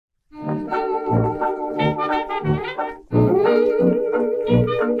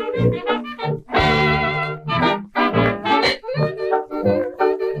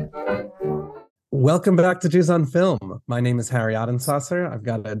Welcome back to Jews on Film. My name is Harry Adensasser. I've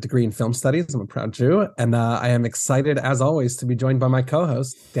got a degree in film studies. I'm a proud Jew, and I am excited, as always, to be joined by my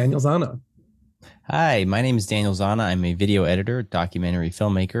co-host, Daniel Zana. Hi, my name is Daniel Zana. I'm a video editor, documentary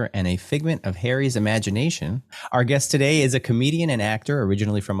filmmaker, and a figment of Harry's imagination. Our guest today is a comedian and actor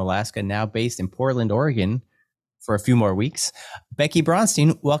originally from Alaska, now based in Portland, Oregon for a few more weeks. Becky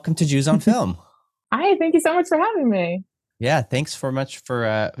Braunstein, welcome to Jews on Film. Hi, thank you so much for having me. Yeah, thanks for much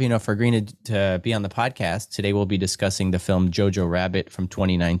for for agreeing to be on the podcast. Today we'll be discussing the film JoJo Rabbit from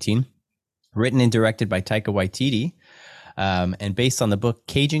 2019, written and directed by Taika Waititi, and based on the book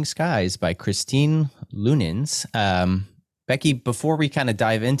Caging Skies by Christine Lunins. Becky, before we kind of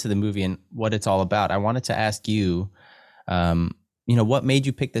dive into the movie and what it's all about, I wanted to ask you, what made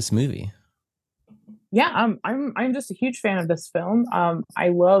you pick this movie? Yeah, I'm just a huge fan of this film. I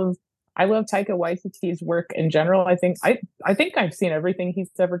love Taika Waititi's work in general. I think I've seen everything he's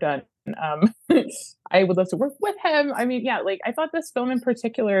ever done. I would love to work with him. I mean, yeah, I thought this film in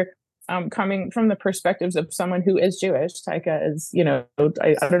particular, coming from the perspectives of someone who is Jewish. Taika is,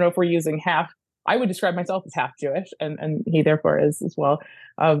 I don't know if we're using half. I would describe myself as half Jewish, and he therefore is as well.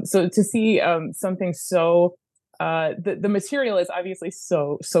 So to see something so. The material is obviously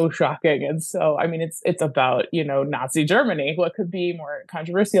so shocking, and so I mean it's about Nazi Germany. What could be more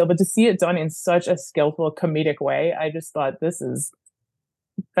controversial? But to see it done in such a skillful comedic way, I just thought this is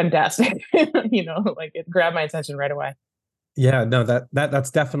fantastic. It grabbed my attention right away. Yeah, no,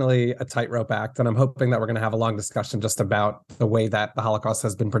 that's definitely a tightrope act, and I'm hoping that we're going to have a long discussion just about the way that the Holocaust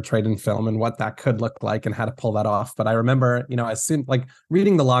has been portrayed in film and what that could look like and how to pull that off. But I remember, as soon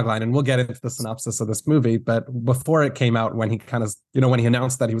reading the logline, and we'll get into the synopsis of this movie, but before it came out, when he kind of, when he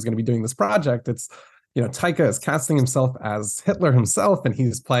announced that he was going to be doing this project, it's Taika is casting himself as Hitler himself, and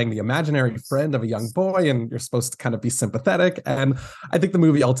he's playing the imaginary friend of a young boy, and you're supposed to kind of be sympathetic. And I think the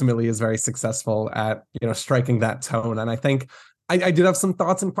movie ultimately is very successful at, striking that tone. And I think I did have some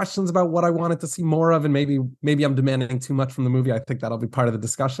thoughts and questions about what I wanted to see more of, and maybe I'm demanding too much from the movie. I think that'll be part of the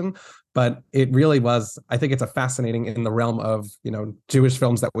discussion, but it really was, I think it's a fascinating in the realm of, Jewish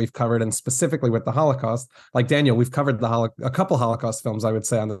films that we've covered, and specifically with the Holocaust. Like Daniel, we've covered a couple Holocaust films, I would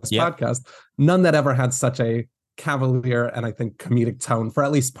say, on this podcast. None that ever had such a cavalier and I think comedic tone for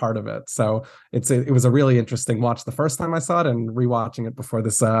at least part of it. So it was a really interesting watch the first time I saw it, and rewatching it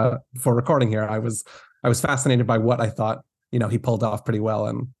before recording here, I was fascinated by what I thought he pulled off pretty well,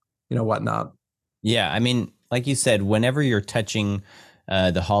 and whatnot. Yeah, I mean, like you said, whenever you're touching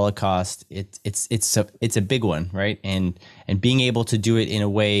the Holocaust, it's a big one, right? And being able to do it in a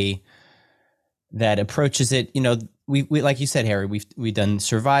way that approaches it, we like you said, Harry, we've done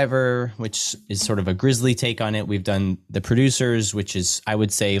Survivor, which is sort of a grisly take on it. We've done The Producers, which is, I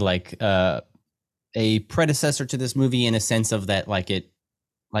would say, like a predecessor to this movie in a sense of that, like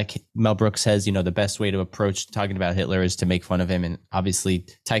Mel Brooks says, the best way to approach talking about Hitler is to make fun of him. And obviously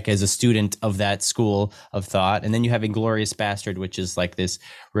Taika is a student of that school of thought. And then you have Inglourious Bastard, which is like this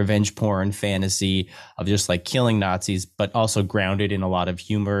revenge porn fantasy of just like killing Nazis, but also grounded in a lot of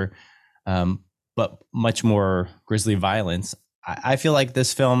humor, but much more grisly violence. I feel like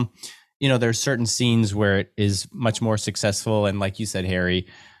this film, there's certain scenes where it is much more successful. And like you said, Harry,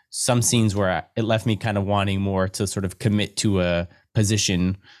 some scenes where it left me kind of wanting more to sort of commit to a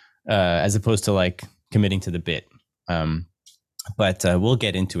position as opposed to like committing to the bit. But we'll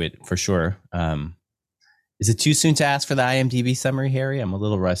get into it for sure. Is it too soon to ask for the IMDb summary, Harry? I'm a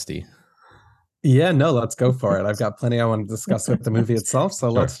little rusty. Yeah, no, let's go for it. I've got plenty I want to discuss with the movie itself.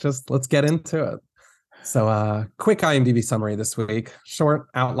 So sure. let's get into it. So quick IMDb summary this week. Short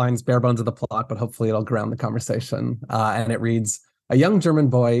outlines, bare bones of the plot, but hopefully it'll ground the conversation. And it reads: a young German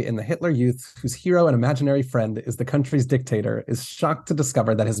boy in the Hitler Youth, whose hero and imaginary friend is the country's dictator, is shocked to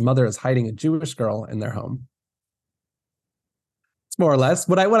discover that his mother is hiding a Jewish girl in their home. It's more or less.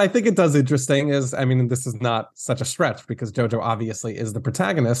 What I think it does interesting is, I mean, this is not such a stretch because JoJo obviously is the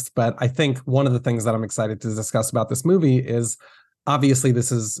protagonist, but I think one of the things that I'm excited to discuss about this movie is, obviously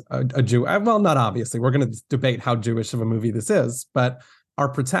this is a Jew. Well, not obviously. We're going to debate how Jewish of a movie this is, but our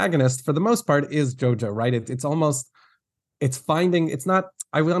protagonist, for the most part, is JoJo, right? It's almost... it's not,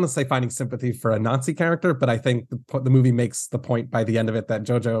 I want to say finding sympathy for a Nazi character, but I think the movie makes the point by the end of it that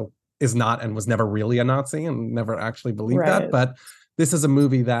JoJo is not and was never really a Nazi and never actually believed that. But this is a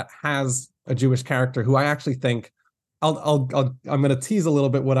movie that has a Jewish character who I actually think I'm going to tease a little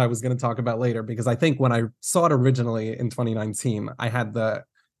bit what I was going to talk about later, because I think when I saw it originally in 2019, I had the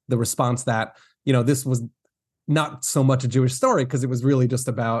response that, this was not so much a Jewish story, because it was really just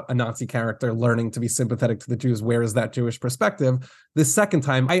about a Nazi character learning to be sympathetic to the Jews. Where is that Jewish perspective? This second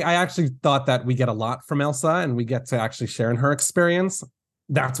time, I actually thought that we get a lot from Elsa and we get to actually share in her experience.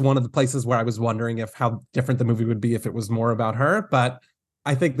 That's one of the places where I was wondering if how different the movie would be if it was more about her. But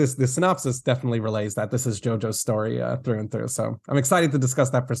I think this synopsis definitely relays that this is JoJo's story through and through. So I'm excited to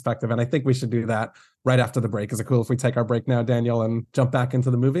discuss that perspective. And I think we should do that right after the break. Is it cool if we take our break now, Daniel, and jump back into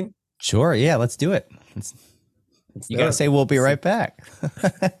the movie? Sure. Yeah, let's do it. You got to say we'll be right back.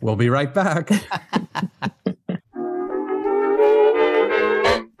 We'll be right back.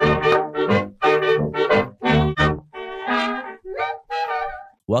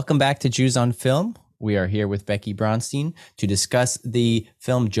 Welcome back to Jews on Film. We are here with Becky Braunstein to discuss the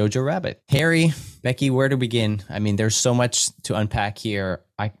film Jojo Rabbit. Harry, Becky, where to begin? I mean, there's so much to unpack here.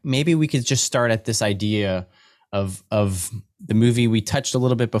 Maybe we could just start at this idea of the movie we touched a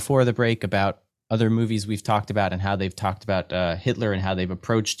little bit before the break about other movies we've talked about and how they've talked about Hitler and how they've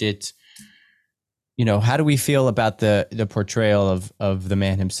approached it. You know, how do we feel about the portrayal of the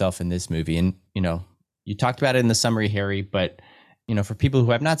man himself in this movie? And, you know, you talked about it in the summary, Harry, but, you know, for people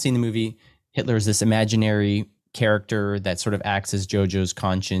who have not seen the movie, Hitler is this imaginary character that sort of acts as JoJo's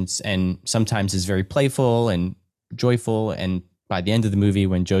conscience and sometimes is very playful and joyful. And by the end of the movie,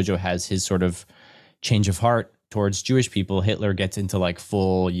 when JoJo has his sort of change of heart towards Jewish people, Hitler gets into like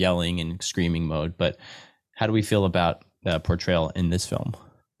full yelling and screaming mode. But how do we feel about the portrayal in this film?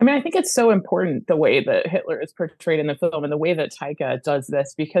 I mean, I think it's so important the way that Hitler is portrayed in the film and the way that Taika does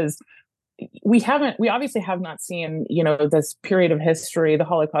this, because we obviously have not seen, you know, this period of history, the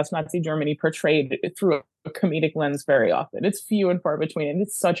Holocaust, Nazi Germany, portrayed through a comedic lens very often. It's few and far between, and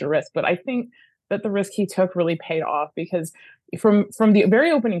it's such a risk. But I think that the risk he took really paid off, because from the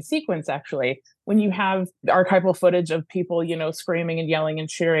very opening sequence, actually, when you have archival footage of people, you know, screaming and yelling and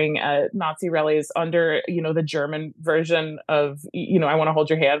cheering at Nazi rallies under, you know, the German version of, you know, I Want to Hold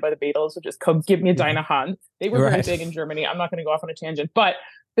Your Hand by the Beatles, which is called Give Me a Deine Hand. They were very big in Germany. I'm not going to go off on a tangent, but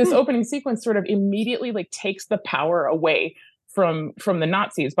this opening sequence sort of immediately like takes the power away from the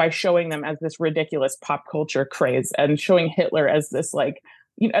Nazis by showing them as this ridiculous pop culture craze and showing Hitler as this like,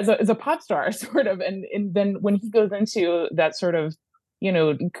 you know, as a pop star sort of. And then when he goes into that sort of, you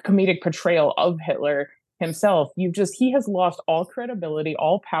know, comedic portrayal of Hitler himself, he has lost all credibility,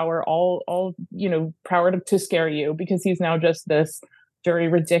 all power, all, you know, power to scare you, because he's now just this very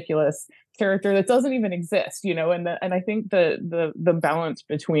ridiculous character that doesn't even exist, you know. And I think the balance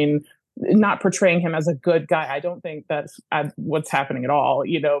between not portraying him as a good guy, I don't think that's what's happening at all,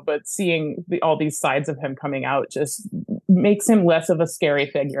 you know, but seeing all these sides of him coming out just makes him less of a scary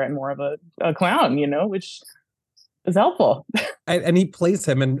figure and more of a clown, you know, which is helpful. And he plays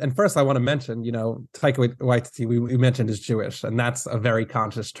him. And first I want to mention, you know, Taika Waititi, we mentioned, is Jewish, and that's a very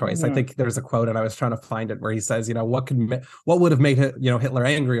conscious choice. Mm-hmm. I think there's a quote, and I was trying to find it, where he says, you know, what would have made Hitler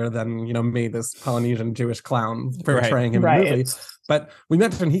angrier than, you know, me, this Polynesian Jewish clown, portraying him in the movie. But we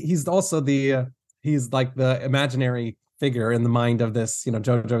mentioned he's also he's like the imaginary figure in the mind of this, you know,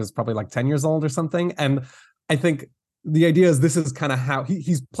 JoJo is probably like 10 years old or something. And I think the idea is this is kind of how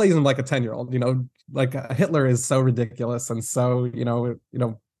he plays him like a 10-year-old, you know, like Hitler is so ridiculous and so,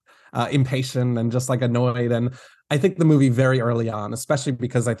 impatient and just like annoyed. And I think the movie very early on, especially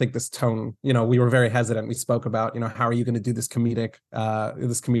because I think this tone, you know, we were very hesitant. We spoke about, you know, how are you going to do this comedic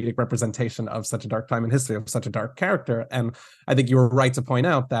representation of such a dark time in history, of such a dark character? And I think you were right to point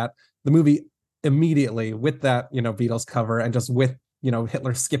out that the movie immediately, with that, you know, Beatles cover and just with, you know,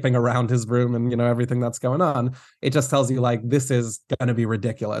 Hitler skipping around his room and, you know, everything that's going on, it just tells you like, this is going to be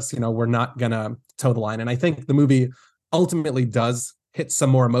ridiculous. You know, we're not going to toe the line. And I think the movie ultimately does hit some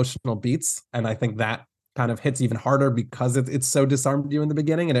more emotional beats. And I think that kind of hits even harder because it's so disarmed you in the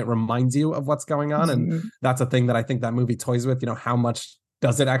beginning and it reminds you of what's going on. Mm-hmm. And that's a thing that I think that movie toys with, you know, how much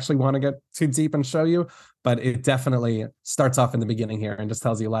does it actually want to get too deep and show you? But it definitely starts off in the beginning here and just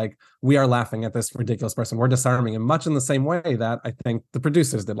tells you like, we are laughing at this ridiculous person. We're disarming him, much in the same way that I think the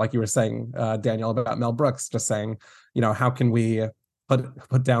producers did, like you were saying, Daniel, about Mel Brooks, just saying, you know, how can we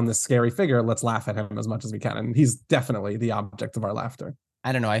put down this scary figure? Let's laugh at him as much as we can. And he's definitely the object of our laughter.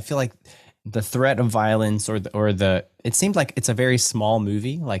 I don't know. I feel like the threat of violence or it seemed like it's a very small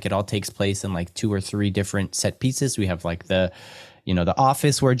movie. Like it all takes place in like 2 or 3 different set pieces. We have like the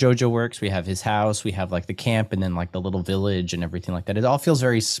office where JoJo works. We have his house. We have like the camp and then like the little village and everything like that. It all feels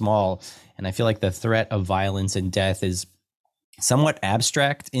very small. And I feel like the threat of violence and death is somewhat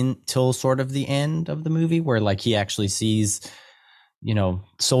abstract until sort of the end of the movie, where like he actually sees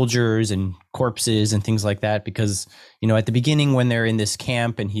soldiers and corpses and things like that, because, at the beginning when they're in this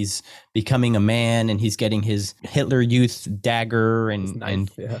camp and he's becoming a man and he's getting his Hitler Youth dagger and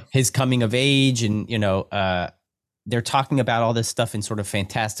his coming of age, and, they're talking about all this stuff in sort of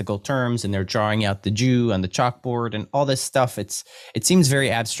fantastical terms, and they're drawing out the Jew on the chalkboard and all this stuff. It seems very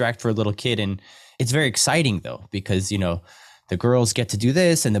abstract for a little kid, and it's very exciting though, because, the girls get to do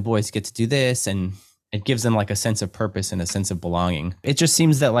this and the boys get to do this, and it gives them like a sense of purpose and a sense of belonging. It just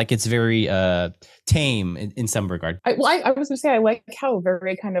seems that like it's very tame in some regard. I was going to say, I like how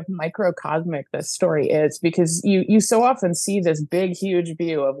very kind of microcosmic this story is, because you so often see this big, huge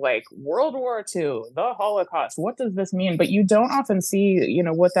view of like World War II, the Holocaust. What does this mean? But you don't often see,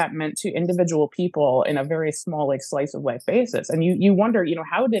 what that meant to individual people in a very small, like slice of life basis. And you wonder,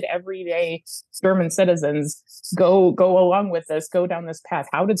 how did everyday German citizens go along with this, go down this path?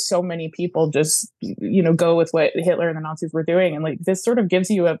 How did so many people just, go with what Hitler and the Nazis were doing? And like, this sort of gives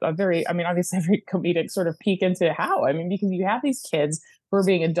you a very, obviously a very comedic sort of peek into how, because you have these kids who are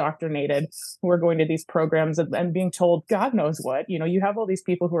being indoctrinated, who are going to these programs and being told God knows what, you have all these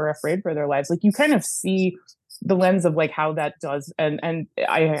people who are afraid for their lives. Like, you kind of see the lens of like how that does, and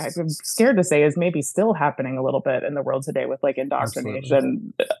I'm scared to say is maybe still happening a little bit in the world today with like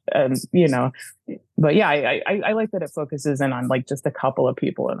indoctrination. Absolutely. And but yeah, I like that it focuses in on like just a couple of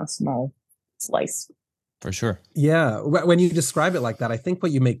people in a small slice. For sure. Yeah. When you describe it like that, I think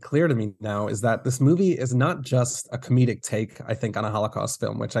what you make clear to me now is that this movie is not just a comedic take, I think, on a Holocaust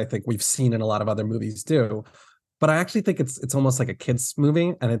film, which I think we've seen in a lot of other movies do. But I actually think it's almost like a kid's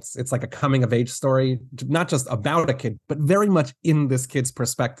movie, and it's like a coming of age story, not just about a kid, but very much in this kid's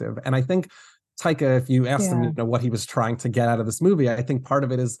perspective. And I think Taika, if you asked him, what he was trying to get out of this movie, I think part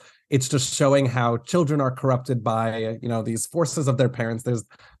of it is it's just showing how children are corrupted by, these forces of their parents.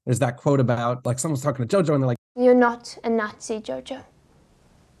 There's that quote about, like, someone's talking to JoJo and they're like, "You're not a Nazi, JoJo.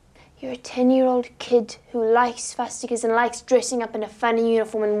 You're a 10-year-old kid who likes swastikas and likes dressing up in a funny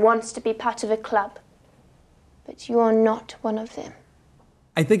uniform and wants to be part of a club. But you're not one of them."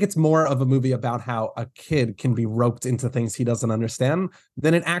 I think it's more of a movie about how a kid can be roped into things he doesn't understand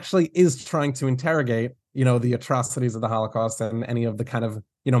than it actually is trying to interrogate, the atrocities of the Holocaust and any of the kind of,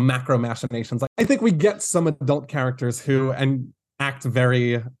 macro machinations. Like, I think we get some adult characters who act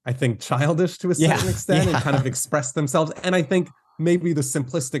very, I think, childish to a certain extent and kind of express themselves. And I think maybe the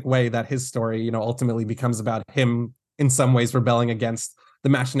simplistic way that his story, ultimately becomes about him in some ways rebelling against the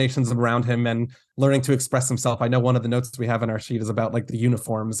machinations around him and learning to express himself. I know one of the notes we have in our sheet is about like the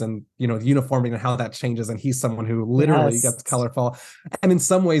uniforms and, the uniforming and how that changes. And he's someone who literally gets colorful. And in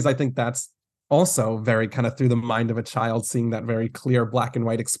some ways, I think that's also very kind of through the mind of a child, seeing that very clear black and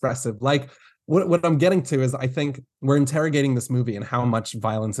white expressive. Like, what I'm getting to is I think we're interrogating this movie and how much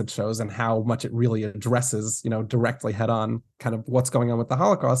violence it shows and how much it really addresses, directly head on kind of what's going on with the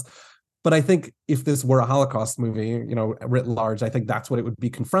Holocaust. But I think if this were a Holocaust movie, writ large, I think that's what it would be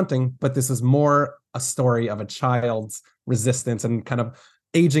confronting. But this is more a story of a child's resistance and kind of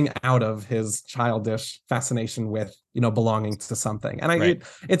aging out of his childish fascination with, belonging to something. And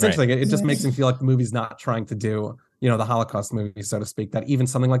it's interesting. It just makes me feel like the movie's not trying to do, the Holocaust movie, so to speak, that even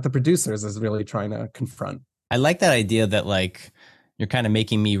something like The Producers is really trying to confront. I like that idea that like, you're kind of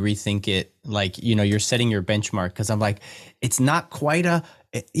making me rethink it. Like, you're setting your benchmark, because I'm like, it's not quite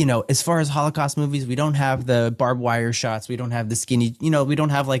as far as Holocaust movies, we don't have the barbed wire shots. We don't have the skinny, we don't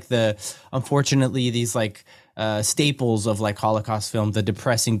have like unfortunately, these like staples of like Holocaust film, the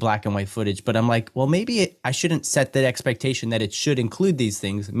depressing black and white footage. But I'm like, well, maybe I shouldn't set the expectation that it should include these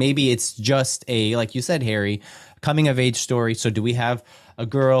things. Maybe it's just like you said, Harry, coming of age story. So do we have a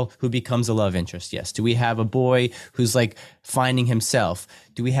girl who becomes a love interest? Yes. Do we have a boy who's like finding himself?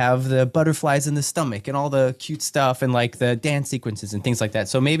 Do we have the butterflies in the stomach and all the cute stuff and like the dance sequences and things like that?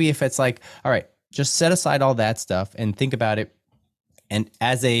 So maybe if it's like, all right, just set aside all that stuff and think about it. And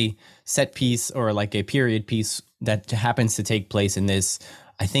as a set piece or like a period piece that happens to take place in this,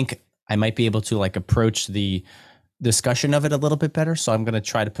 I think I might be able to like approach the discussion of it a little bit better. So I'm going to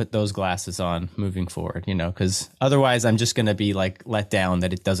try to put those glasses on moving forward, because otherwise I'm just going to be like let down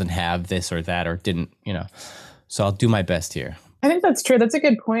that it doesn't have this or that or didn't, so I'll do my best here. I think that's true. That's a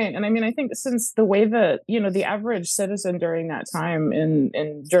good point. And I think since the way that, the average citizen during that time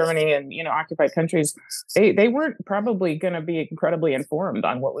in Germany and, occupied countries, they weren't probably going to be incredibly informed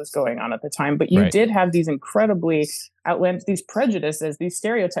on what was going on at the time. But you did have these incredibly outlandish, these prejudices, these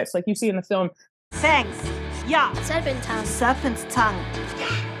stereotypes, like you see in the film. Thanks. Yeah. Serpent tongue. Serpent's tongue.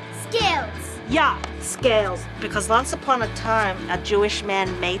 Scales. Yeah. Scales. Because once upon a time, a Jewish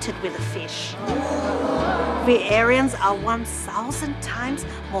man mated with a fish. We Aryans are 1,000 times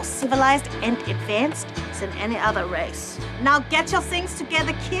more civilized and advanced, in any other race. Now get your things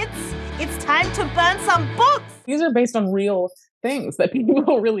together, kids. It's time to burn some books. These are based on real things that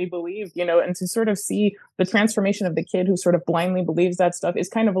people really believe, and to sort of see the transformation of the kid who sort of blindly believes that stuff is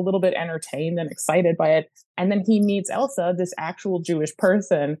kind of a little bit entertained and excited by it. And then he meets Elsa, this actual Jewish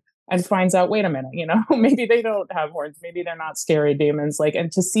person, and finds out, wait a minute, maybe they don't have horns, maybe they're not scary demons.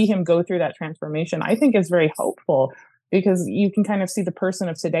 And to see him go through that transformation, I think is very hopeful, because you can kind of see the person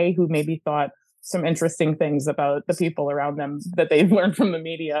of today who maybe thought some interesting things about the people around them that they've learned from the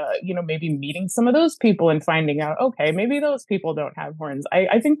media, maybe meeting some of those people and finding out, okay, maybe those people don't have horns.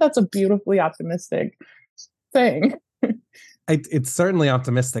 I think that's a beautifully optimistic thing. It's certainly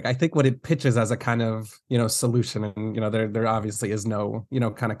optimistic. I think what it pitches as a kind of, solution, and, there obviously is no,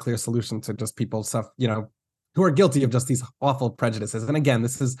 kind of clear solution to just people who are guilty of just these awful prejudices. And again,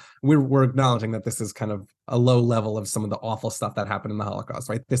 we're acknowledging that this is kind of a low level of some of the awful stuff that happened in the Holocaust,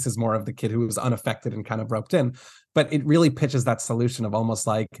 right? This is more of the kid who was unaffected and kind of roped in. But it really pitches that solution of almost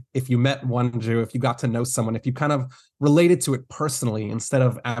like, if you met one Jew, if you got to know someone, if you kind of related to it personally instead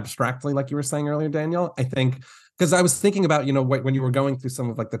of abstractly, like you were saying earlier, Daniel, I think, because I was thinking about, when you were going through some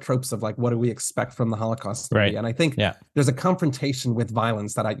of like the tropes of like, what do we expect from the Holocaust movie? Right. And I think there's a confrontation with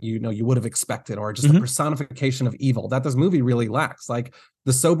violence that you would have expected, or just Mm-hmm. a personification of evil that this movie really lacks. Like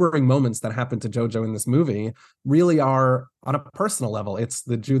the sobering moments that happen to JoJo in this movie really are on a personal level. It's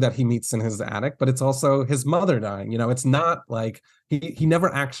the Jew that he meets in his attic, but it's also his mother dying. It's not like he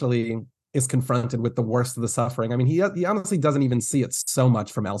never actually is confronted with the worst of the suffering. I mean, he honestly doesn't even see it so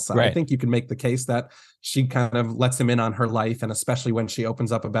much from Elsa. Right. I think you can make the case that she kind of lets him in on her life, and especially when she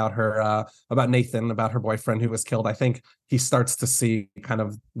opens up about her, about Nathan, about her boyfriend who was killed, I think he starts to see kind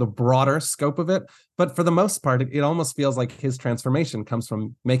of the broader scope of it. But for the most part, it almost feels like his transformation comes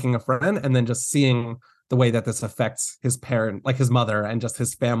from making a friend and then just seeing the way that this affects his parent, like his mother, and just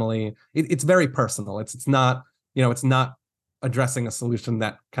his family. It's very personal. It's not, it's not addressing a solution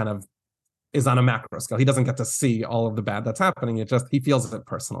that kind of is on a macro scale. He doesn't get to see all of the bad that's happening. He feels it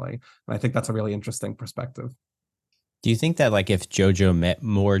personally. And I think that's a really interesting perspective. Do you think that like if JoJo met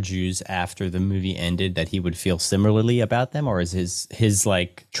more Jews after the movie ended, that he would feel similarly about them, or is his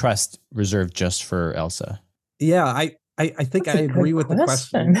like trust reserved just for Elsa? Yeah, I think I agree with the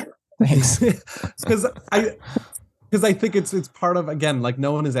question. Thanks. Because I think it's part of, again, like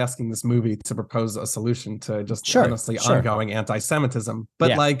no one is asking this movie to propose a solution to just honestly ongoing anti-Semitism,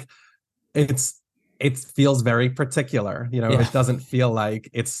 but like it feels very particular. It doesn't feel like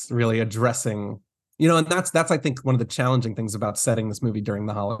it's really addressing, and that's I think one of the challenging things about setting this movie during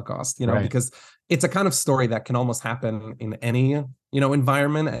the Holocaust, because it's a kind of story that can almost happen in any,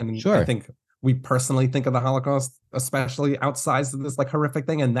 environment. And I think we personally think of the Holocaust, especially outsized of this like horrific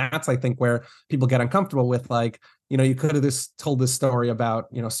thing. And that's, I think, where people get uncomfortable with, like, you could have told this story about,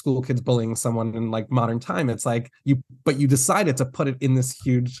 school kids bullying someone in like modern time. It's like you decided to put it in this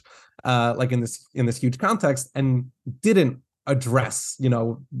huge, like in this huge context, and didn't address,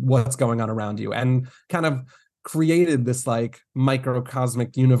 what's going on around you, and kind of created this like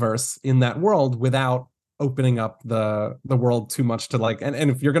microcosmic universe in that world without opening up the world too much to like, and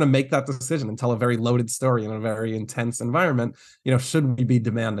if you're going to make that decision and tell a very loaded story in a very intense environment, should we be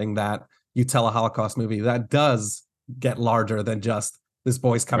demanding that you tell a Holocaust movie that does get larger than just this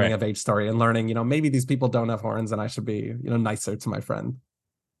boy's coming of age story and learning, maybe these people don't have horns and I should be, nicer to my friend.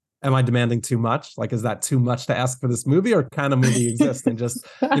 Am I demanding too much? Like, is that too much to ask for this movie, or can a movie exist and just,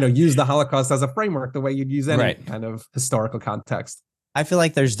 use the Holocaust as a framework the way you'd use any kind of historical context? I feel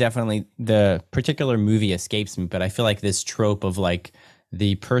like there's definitely, the particular movie escapes me, but I feel like this trope of like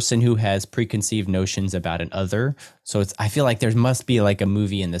the person who has preconceived notions about an other. So I feel like there must be like a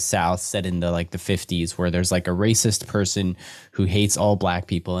movie in the South set in the like the 50s where there's like a racist person who hates all black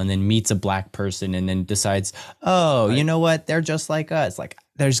people and then meets a black person and then decides, oh, you know what? They're just like us. Like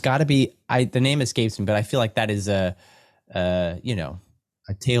there's got to be, the name escapes me, but I feel like that is a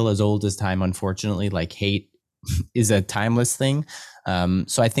tale as old as time, unfortunately. Like hate is a timeless thing.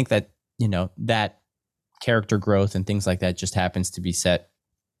 So I think that, that character growth and things like that just happens to be set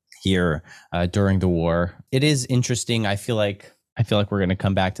here during the war. It is interesting. I feel like we're going to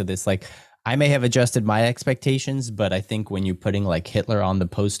come back to this. Like I may have adjusted my expectations, but I think when you're putting like Hitler on the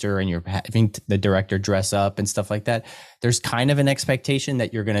poster and you're having the director dress up and stuff like that, there's kind of an expectation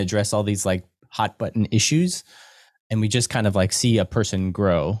that you're going to address all these like hot button issues. And we just kind of like see a person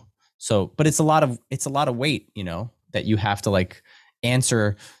grow. So, but it's a lot of weight, that you have to like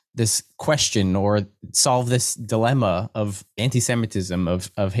answer this question or solve this dilemma of anti-Semitism,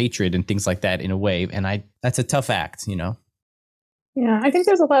 of hatred and things like that in a way. And that's a tough act, Yeah, I think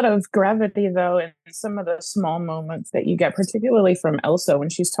there's a lot of gravity though in some of the small moments that you get, particularly from Elsa when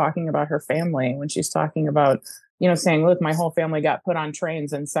she's talking about her family, when she's talking about, saying, look, my whole family got put on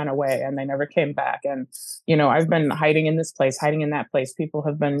trains and sent away and they never came back. And, I've been hiding in this place, hiding in that place. People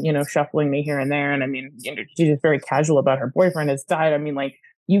have been, shuffling me here and there. And I mean, she's just very casual about her boyfriend has died. I mean, like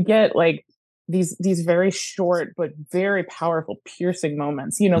you get like these very short but very powerful piercing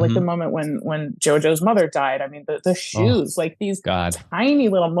moments, like the Mhm. moment when JoJo's mother died. I mean, the Oh shoes, like these God. tiny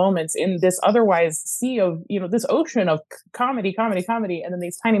little moments in this otherwise sea of, this ocean of comedy, and then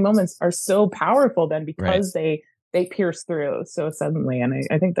these tiny moments are so powerful then Right. because they pierce through so suddenly. And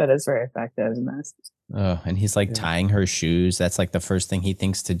I think that is very effective in this. And he's like tying her shoes. That's like the first thing he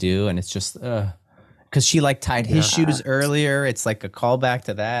thinks to do, and it's just because she like tied his shoes earlier. It's like a callback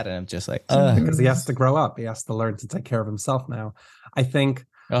to that, and I'm just like, because he has to grow up. He has to learn to take care of himself now. I think.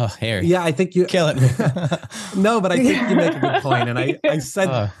 Oh, Harry. Yeah, I think you kill it. No, but I think you make a good point, and I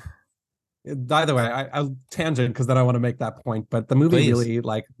said. By the way, I'll tangent because then I want to make that point. But the movie really,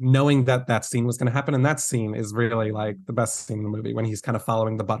 like, knowing that scene was going to happen, and that scene is really like the best scene in the movie when he's kind of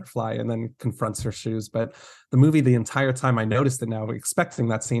following the butterfly and then confronts her shoes. But the movie, the entire time I noticed it now, expecting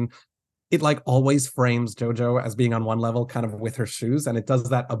that scene, it like always frames JoJo as being on one level, kind of with her shoes, and it does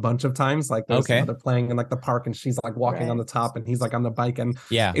that a bunch of times. Like there's they're playing in like the park, and she's like walking on the top, and he's like on the bike, and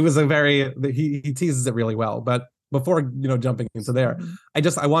it was a very he teases it really well, but. Before jumping into there,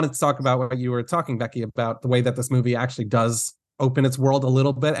 I wanted to talk about what you were talking, Becky, about the way that this movie actually does open its world a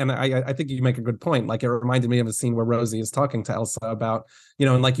little bit, and I think you make a good point. Like it reminded me of a scene where Rosie is talking to Elsa about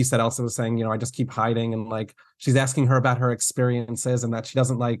and like you said, Elsa was saying I just keep hiding, and like she's asking her about her experiences and that she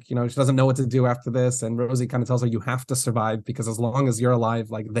doesn't she doesn't know what to do after this, and Rosie kind of tells her you have to survive because as long as you're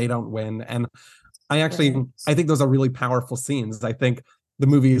alive, like they don't win. And I think those are really powerful scenes. I think the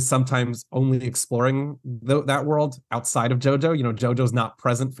movie is sometimes only exploring that world outside of JoJo. JoJo's not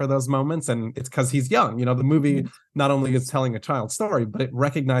present for those moments, and it's because he's young. The movie not only is telling a child's story, but it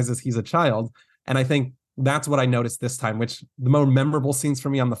recognizes he's a child. And I think that's what I noticed this time, which the more memorable scenes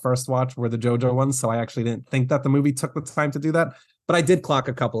for me on the first watch were the JoJo ones. So I actually didn't think that the movie took the time to do that. But I did clock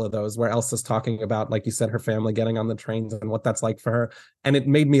a couple of those where Elsa's talking about, like you said, her family getting on the trains and what that's like for her. And it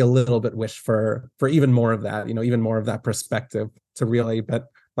made me a little bit wish for even more of that, even more of that perspective to really, but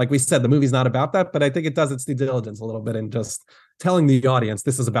like we said, the movie's not about that, but I think it does its due diligence a little bit in just telling the audience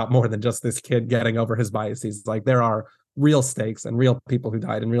this is about more than just this kid getting over his biases. Like there are real stakes and real people who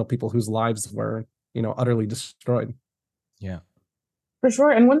died and real people whose lives were, utterly destroyed. Yeah. For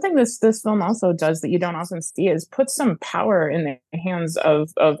sure. And one thing this film also does that you don't often see is put some power in the hands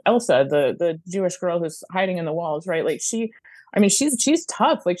of Elsa, the Jewish girl who's hiding in the walls, right? Like she's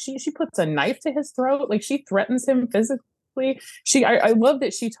tough. Like she puts a knife to his throat. Like she threatens him physically. I love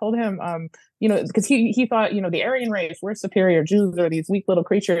that she told him, because he thought, the Aryan race, we're superior. Jews are these weak little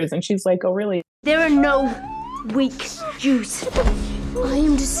creatures. And she's like, oh, really? There are no weak Jews. I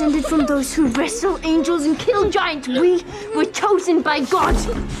am descended from those who wrestle angels and kill giants. We were chosen by God.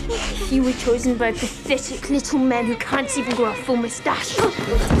 You were chosen by pathetic little men who can't even grow a full mustache.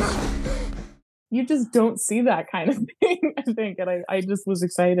 You just don't see that kind of thing, I think. And I just was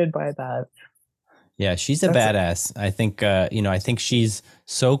excited by that. Yeah, she's a badass. I think, I think she's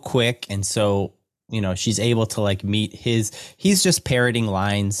so quick and so, she's able to like meet he's just parroting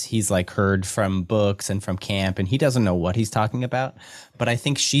lines he's like heard from books and from camp, and he doesn't know what he's talking about. But I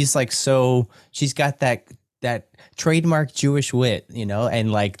think she's like, she's got that trademark Jewish wit,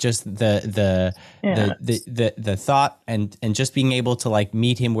 and like just the thought and just being able to like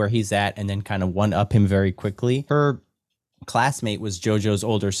meet him where he's at and then kind of one up him very quickly. Her classmate was JoJo's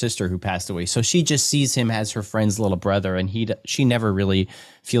older sister who passed away, so she just sees him as her friend's little brother, and she never really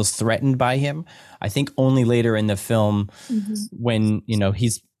feels threatened by him. I think only later in the film, when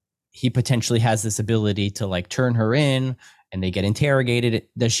he potentially has this ability to like turn her in and they get interrogated,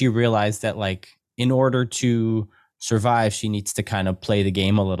 does she realize that like in order to survive she needs to kind of play the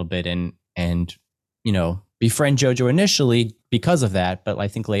game a little bit and befriend JoJo initially because of that, but I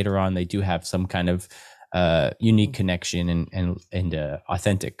think later on they do have some kind of unique connection and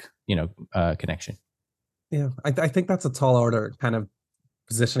authentic, connection. Yeah, I think that's a tall order, kind of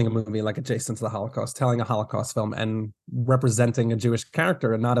positioning a movie like adjacent to the Holocaust, telling a Holocaust film and representing a Jewish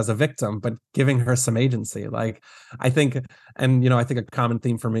character and not as a victim, but giving her some agency. Like, I think a common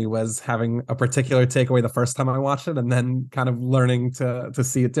theme for me was having a particular takeaway the first time I watched it and then kind of learning to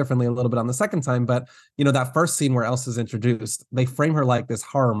see it differently a little bit on the second time. But, that first scene where Elsa's introduced, they frame her like this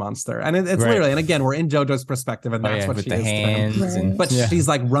horror monster. And it's literally, and again, we're in JoJo's perspective and that's what she is. Hands but she's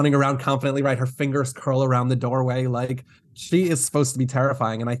like running around confidently, right? Her fingers curl around the doorway. Like, she is supposed to be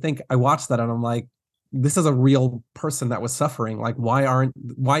terrifying. And I think I watched that and I'm like, this is a real person that was suffering. Like,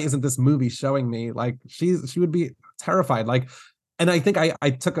 why isn't this movie showing me? Like, she would be terrified. Like, and I think I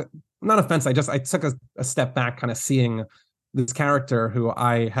took not offense. I took a step back, kind of seeing this character who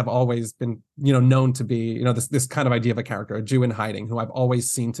I have always been, known to be, this kind of idea of a character, a Jew in hiding, who I've always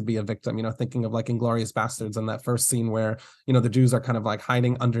seen to be a victim, thinking of like Inglourious Bastards and that first scene where, the Jews are kind of like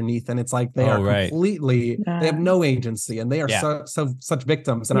hiding underneath, and it's like they are completely, they have no agency, and they are such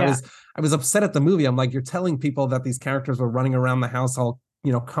victims. And I was upset at the movie. I'm like, you're telling people that these characters were running around the house all,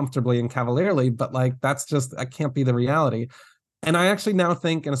 comfortably and cavalierly, but like, that can't be the reality. And I actually now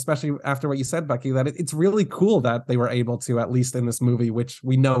think, and especially after what you said, Becky, that it's really cool that they were able to, at least in this movie, which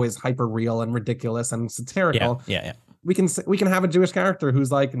we know is hyper real and ridiculous and satirical. Yeah. We can have a Jewish character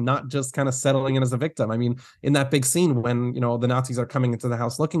who's like not just kind of settling in as a victim. I mean, in that big scene when, the Nazis are coming into the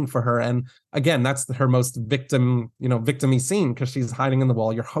house looking for her. And again, that's her most victim-y scene, because she's hiding in the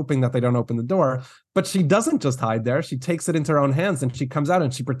wall. You're hoping that they don't open the door, but she doesn't just hide there. She takes it into her own hands, and she comes out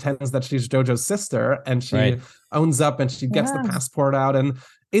and she pretends that she's JoJo's sister, and she owns up, and she gets the passport out. And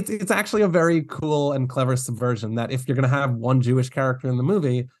it's actually a very cool and clever subversion, that if you're going to have one Jewish character in the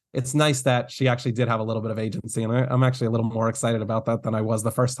movie, it's nice that she actually did have a little bit of agency. And I'm actually a little more excited about that than I was the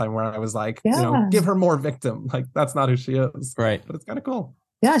first time, where I was like, give her more victim. Like, that's not who she is. Right. But it's kind of cool.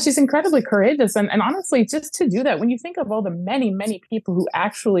 Yeah, she's incredibly courageous. And honestly, just to do that, when you think of all the many, many people who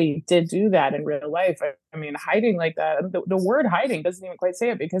actually did do that in real life, I mean, hiding like that, the word hiding doesn't even quite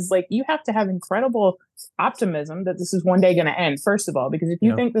say it, because like, you have to have incredible optimism that this is one day going to end, first of all, because if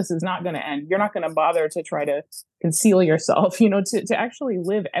you think this is not going to end, you're not going to bother to try to conceal yourself, to actually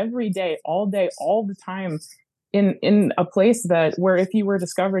live every day, all the time in a place where if you were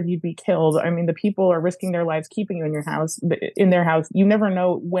discovered, you'd be killed. I mean, the people are risking their lives keeping you in their house. You never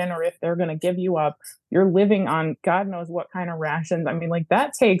know when or if they're going to give you up. You're living on God knows what kind of rations. I mean, like,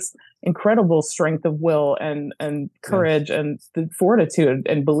 that takes incredible strength of will and courage and the fortitude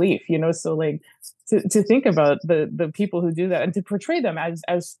and belief, so like to think about the people who do that and to portray them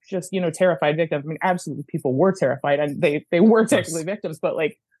as just, terrified victims. I mean, absolutely, people were terrified, and they were technically victims,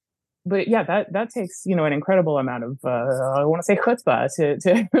 but yeah, that takes, an incredible amount of, I want to say chutzpah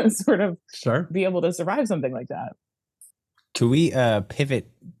to sort of be able to survive something like that. Could we pivot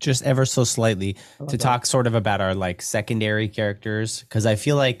just ever so slightly to talk sort of about our like secondary characters? Because I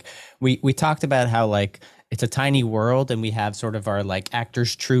feel like we talked about how like it's a tiny world, and we have sort of our like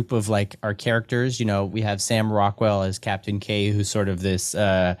actors troupe of like our characters. We have Sam Rockwell as Captain K, who's sort of this,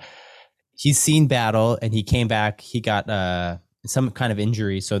 he's seen battle, and he came back, he got some kind of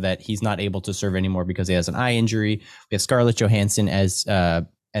injury so that he's not able to serve anymore because he has an eye injury. We have Scarlett Johansson as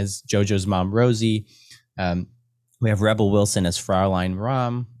JoJo's mom, Rosie. We have Rebel Wilson as Fraulein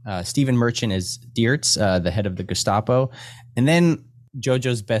Rom, Stephen Merchant as Diertz, the head of the Gestapo, and then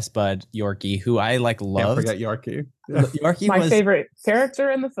JoJo's best bud, Yorkie, who I like loved. Can't forget Yorkie. Yorkie my favorite character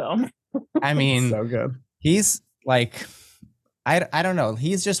in the film. I mean, so good. He's like, I don't know.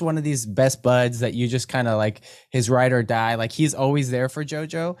 He's just one of these best buds that you just kind of like, his ride or die. Like, he's always there for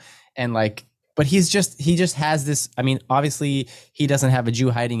JoJo, and like, but he just has this. I mean, obviously, he doesn't have a Jew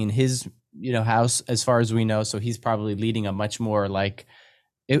hiding in his house as far as we know, so he's probably leading a much more like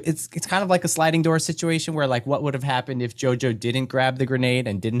it's kind of like a sliding door situation where like, what would have happened if JoJo didn't grab the grenade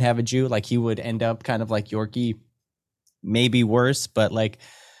and didn't have a Jew? Like, he would end up kind of like Yorkie, maybe worse, but like,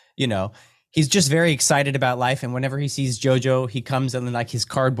 he's just very excited about life. And whenever he sees JoJo, he comes in like his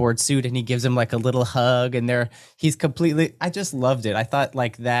cardboard suit and he gives him like a little hug, and he's completely, I just loved it. I thought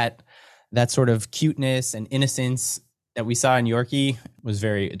like that sort of cuteness and innocence that we saw in Yorkie was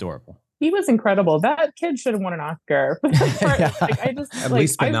very adorable. He was incredible. That kid should have won an Oscar. At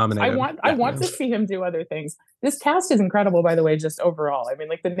least been nominated. I want to see him do other things. This cast is incredible, by the way, just overall. I mean,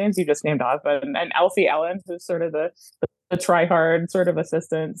 like the names you just named off, and Alfie Allen, who's sort of the try-hard sort of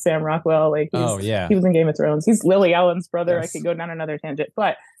assistant, Sam Rockwell. Like, he was in Game of Thrones. He's Lily Allen's brother. Yes. I could go down another tangent,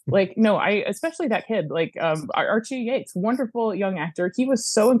 but like, no, especially that kid, like Archie Yates, wonderful young actor. He was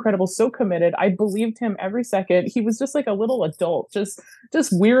so incredible, so committed. I believed him every second. He was just like a little adult, just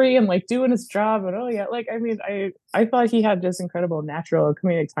weary and like doing his job. And I mean, I thought he had just incredible natural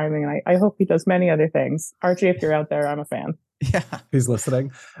comedic timing. And I hope he does many other things. Archie, if you're out there, I'm a fan. Yeah, he's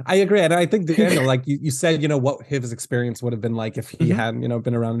listening. I agree, and I think Daniel, like you said, what his experience would have been like if he hadn't,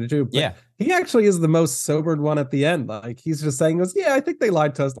 been around a Jew. But he actually is the most sobered one at the end. Like, he's just saying, I think they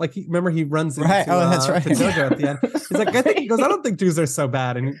lied to us. Like, remember he runs into that's right. to JoJo at the end. He's like, I don't think Jews are so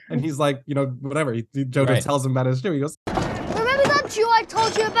bad, and he's like, whatever. JoJo tells him about his Jew. He goes, remember that Jew I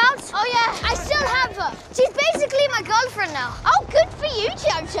told you about? Oh yeah, I still have her. She's basically my girlfriend now. Oh, good for you,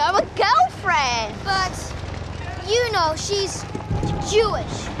 JoJo, a girlfriend. But she's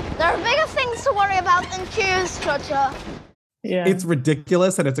Jewish. There are bigger things to worry about than queues, JoJo. Yeah. It's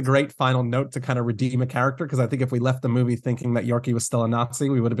ridiculous, and it's a great final note to kind of redeem a character, because I think if we left the movie thinking that Yorkie was still a Nazi,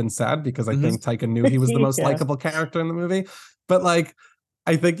 we would have been sad, because I think Taika knew he was the most likable character in the movie. But like,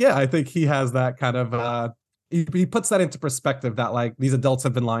 I think he has that kind of he puts that into perspective, that like these adults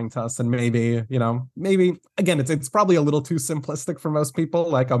have been lying to us, and maybe, maybe again, it's probably a little too simplistic for most people,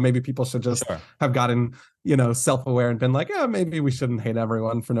 like, oh, maybe people should just have gotten self-aware and been like, yeah, maybe we shouldn't hate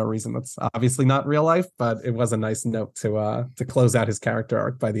everyone for no reason. That's obviously not real life, but it was a nice note to close out his character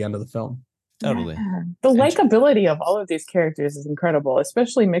arc by the end of the film. Totally. Yeah. The likability of all of these characters is incredible,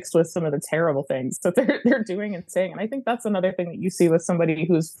 especially mixed with some of the terrible things that they're doing and saying. And I think that's another thing that you see with somebody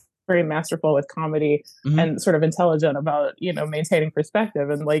who's very masterful with comedy and sort of intelligent about, maintaining perspective.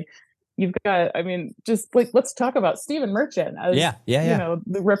 And like, you've got, just like, let's talk about Stephen Merchant as,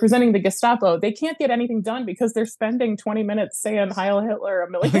 representing the Gestapo. They can't get anything done because they're spending 20 minutes saying Heil Hitler a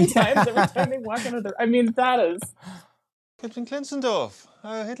million times every time they walk into the, that is... Captain Klenzendorf.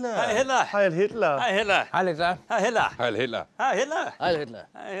 Heil Hitler. Heil Hitler. Heil Hitler. Heil Hitler. Heil Hitler. Heil Hitler. Heil Hitler. Heil Hitler. Heil Hitler.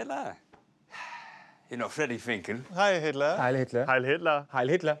 Heil Hitler. You know Freddie Finkel. Heil Hitler. Heil Hitler. Heil Hitler. Heil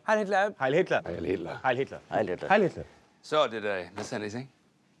Hitler. Heil Hitler. Heil Hitler. Heil Hitler. Heil Hitler. Heil Hitler. Heil Hitler. So, did I miss anything?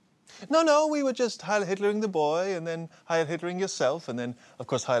 No, we were just Heil Hitlering the boy, and then Heil Hitlering yourself, and then, of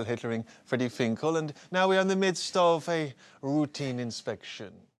course, Heil Hitlering Freddie Finkel, and now we're in the midst of a routine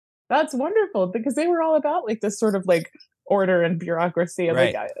inspection. That's wonderful, because they were all about like this sort of like order and bureaucracy. And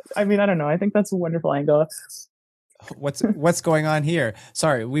right. like, I don't know. I think that's a wonderful angle. What's going on here?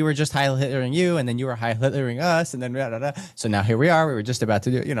 Sorry, we were just Heil Hitlering you, and then you were Heil Hitlering us, and then so now here we are. We were just about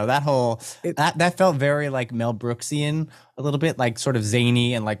to do, that whole that felt very like Mel Brooksian a little bit, like sort of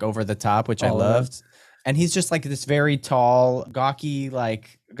zany and like over the top, which I loved. And he's just like this very tall, gawky,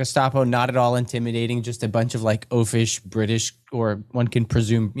 like Gestapo, not at all intimidating, just a bunch of like oafish British, or one can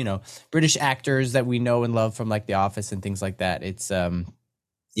presume, British actors that we know and love from like The Office and things like that. It's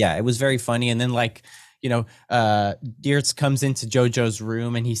it was very funny. And then like, Diertz comes into JoJo's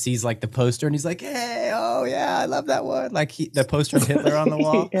room and he sees like the poster and he's like, hey, oh yeah, I love that one. Like the poster of Hitler on the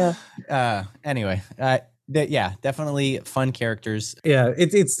wall. Anyway, definitely fun characters. Yeah,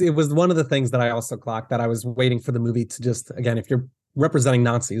 it was one of the things that I also clocked, that I was waiting for the movie to just, again, if you're representing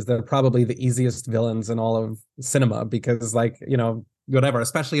Nazis, they're probably the easiest villains in all of cinema, because like, whatever,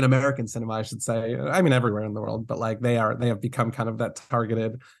 especially in American cinema, I should say, everywhere in the world, but like they have become kind of that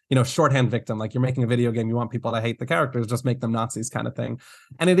targeted, shorthand victim. Like, you're making a video game, you want people to hate the characters, just make them Nazis kind of thing.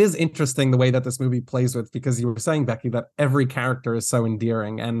 And it is interesting the way that this movie plays with, because you were saying, Becky, that every character is so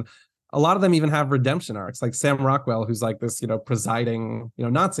endearing, and a lot of them even have redemption arcs. Like Sam Rockwell, who's like this, presiding,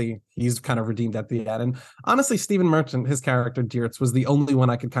 Nazi, he's kind of redeemed at the end. And honestly, Stephen Merchant, his character Diertz, was the only one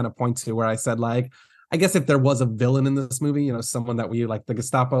I could kind of point to where I said, like, I guess if there was a villain in this movie, someone that we like, the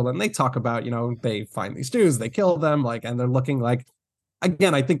Gestapo, and they talk about, they find these Jews, they kill them, like, and they're looking like,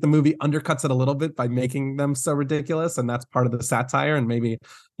 again, I think the movie undercuts it a little bit by making them so ridiculous. And that's part of the satire. And maybe,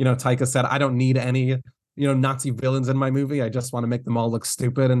 Taika said, I don't need any, Nazi villains in my movie. I just want to make them all look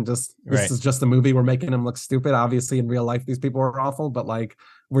stupid. And just, this is just a movie. We're making them look stupid. Obviously, in real life, these people are awful, but like,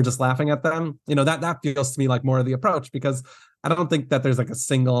 we're just laughing at them. That feels to me like more of the approach, because I don't think that there's like a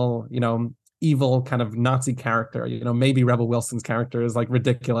single, evil kind of Nazi character. Maybe Rebel Wilson's character is like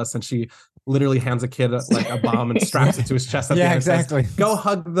ridiculous, and she literally hands a kid like a bomb and straps it to his chest at the end and says, go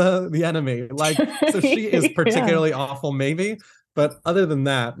hug the enemy. Like, so she is particularly awful, maybe. But other than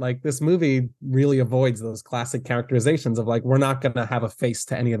that, like, this movie really avoids those classic characterizations of like, we're not going to have a face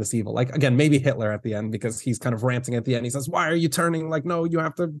to any of this evil. Like, again, maybe Hitler at the end, because he's kind of ranting at the end. He says, why are you turning? Like, no, you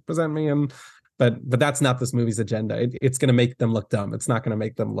have to present me. And But that's not this movie's agenda. It's going to make them look dumb. It's not going to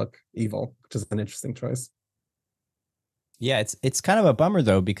make them look evil, which is an interesting choice. Yeah, it's kind of a bummer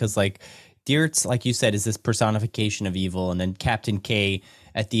though, because like Diertz, like you said, is this personification of evil, and then Captain K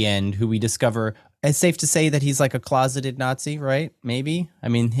at the end, who we discover, it's safe to say that he's like a closeted Nazi, right? Maybe.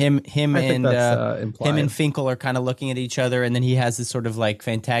 Him and Finkel are kind of looking at each other, and then he has this sort of like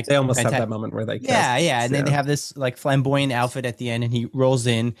fantastic. They almost have that moment where they kiss. And then they have this like flamboyant outfit at the end, and he rolls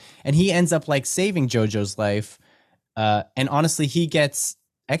in, and he ends up like saving JoJo's life, and honestly, he gets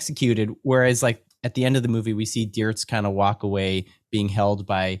executed. Whereas like at the end of the movie, we see Diertz kind of walk away, being held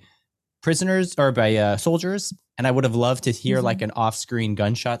by prisoners or by soldiers, and I would have loved to hear like an off-screen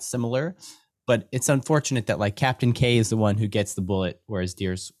gunshot similar. But it's unfortunate that like Captain K is the one who gets the bullet, whereas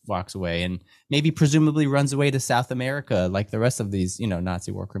Diertz walks away and maybe presumably runs away to South America like the rest of these,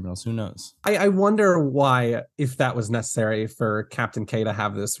 Nazi war criminals. Who knows? I wonder why, if that was necessary for Captain K to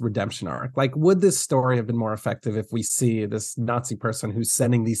have this redemption arc. Like, would this story have been more effective if we see this Nazi person who's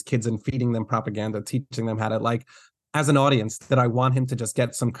sending these kids and feeding them propaganda, teaching them how to like as an audience, did I want him to just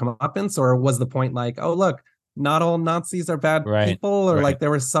get some comeuppance, or was the point like, oh look, not all Nazis are bad people, or like there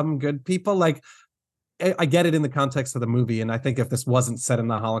were some good people? Like, I get it in the context of the movie, and I think if this wasn't set in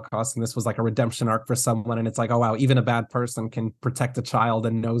the Holocaust and this was like a redemption arc for someone, and it's like, oh wow, even a bad person can protect a child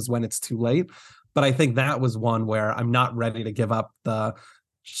and knows when it's too late. But I think that was one where I'm not ready to give up the,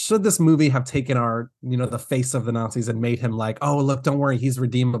 should this movie have taken our, the face of the Nazis and made him like, oh look, don't worry, he's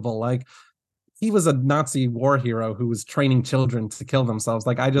redeemable. Like, he was a Nazi war hero who was training children to kill themselves.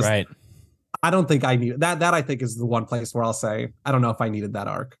 Like, I don't think I need that. That I think is the one place where I'll say, I don't know if I needed that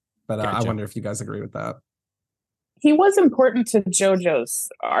arc, but I wonder if you guys agree with that. He was important to JoJo's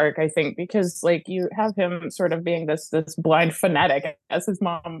arc, I think, because like you have him sort of being this blind fanatic, as his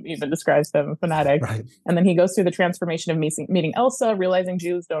mom even describes him, fanatic. Right. And then he goes through the transformation of meeting Elsa, realizing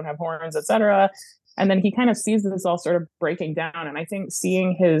Jews don't have horns, etc. And then he kind of sees this all sort of breaking down. And I think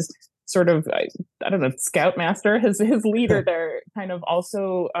seeing his sort of, I don't know, scoutmaster, his leader there, kind of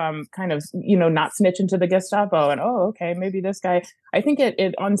also not snitch into the Gestapo, and okay, maybe this guy, I think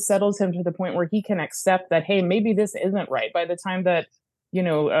it unsettles him to the point where he can accept that, hey, maybe this isn't right. By the time that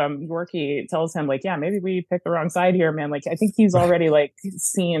Yorkie tells him like, yeah, maybe we picked the wrong side here, man. Like, I think he's already like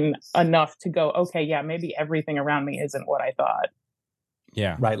seen enough to go, okay, yeah, maybe everything around me isn't what I thought.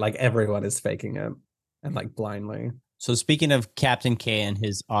 Yeah, right. Like everyone is faking it, and like blindly. So speaking of Captain K and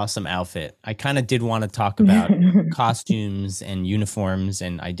his awesome outfit, I kind of did want to talk about costumes and uniforms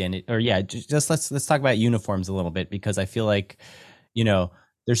and identity. Or just let's talk about uniforms a little bit, because I feel like,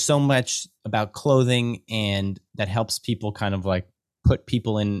 there's so much about clothing and that helps people kind of like put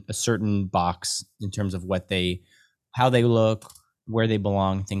people in a certain box in terms of how they look, where they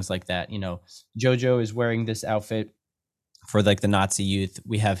belong, things like that. JoJo is wearing this outfit for like the Nazi youth.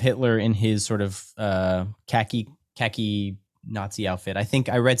 We have Hitler in his sort of khaki Nazi outfit. I think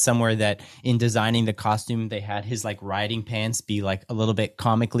I read somewhere that in designing the costume, they had his like riding pants be like a little bit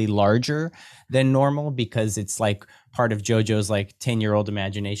comically larger than normal, because it's like part of JoJo's like 10-year-old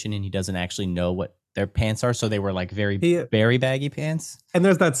imagination, and he doesn't actually know what their pants are. So they were like very baggy pants. And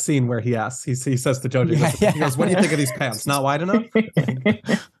there's that scene where he asks, he says to JoJo, he goes, what do you think of these pants? Not wide enough?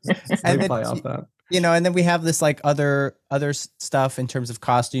 And they play off that. And then we have this like other stuff in terms of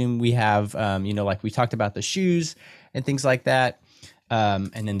costume. We have, like we talked about the shoes and things like that.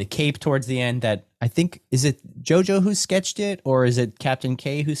 And then the cape towards the end, that I think, is it JoJo who sketched it, or is it Captain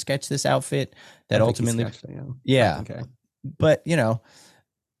K who sketched this outfit that ultimately, yeah. But,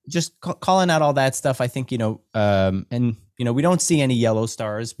 just calling out all that stuff, I think, and, we don't see any yellow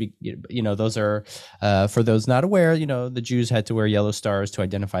stars. Those are, for those not aware, the Jews had to wear yellow stars to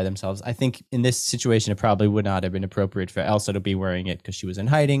identify themselves. I think in this situation, it probably would not have been appropriate for Elsa to be wearing it because she was in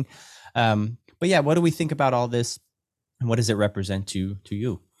hiding. But yeah, what do we think about all this, and what does it represent to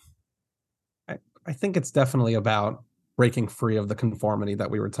you? I think it's definitely about breaking free of the conformity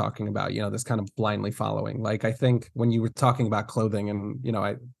that we were talking about, this kind of blindly following. Like, I think when you were talking about clothing, and,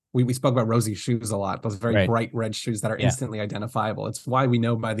 we spoke about Rosie's shoes a lot, those very bright red shoes that are instantly identifiable. It's why we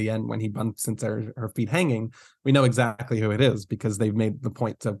know by the end, when he bumps into her feet hanging, we know exactly who it is, because they've made the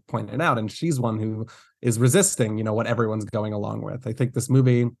point to point it out. And she's one who is resisting, what everyone's going along with. I think this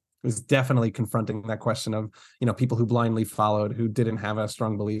movie was definitely confronting that question of, people who blindly followed, who didn't have a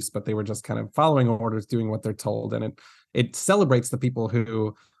strong beliefs, but they were just kind of following orders, doing what they're told. And it celebrates the people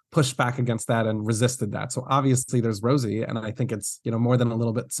who pushed back against that and resisted that. So obviously there's Rosie, and I think it's, more than a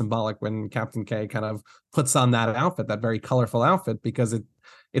little bit symbolic when Captain K kind of puts on that outfit, that very colorful outfit, because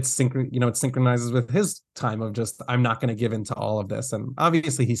it synchronizes with his time of just, I'm not going to give in to all of this. And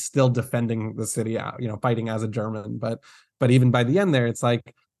obviously he's still defending the city out, fighting as a German, but even by the end there, it's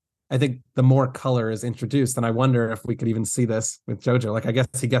like, I think the more color is introduced, and I wonder if we could even see this with JoJo. Like, I guess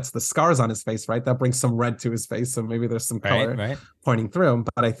he gets the scars on his face, right? That brings some red to his face, so maybe there's some color pointing through him.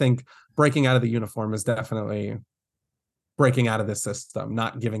 But I think breaking out of the uniform is definitely breaking out of this system,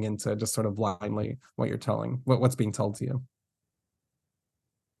 not giving into just sort of blindly what's being told to you.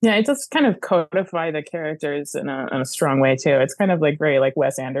 Yeah, it does kind of codify the characters in a strong way too. It's kind of like very like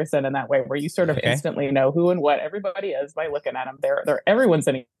Wes Anderson in that way, where you sort of instantly know who and what everybody is by looking at them. They're everyone's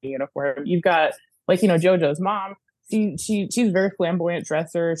in a uniform. You've got like, JoJo's mom. She's a very flamboyant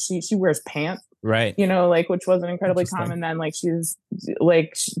dresser. She wears pants, right? Which wasn't incredibly common then. Like she's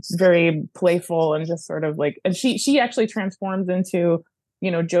very playful and just sort of like, and she actually transforms into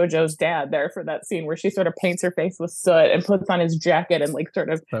JoJo's dad there for that scene where she sort of paints her face with soot and puts on his jacket and like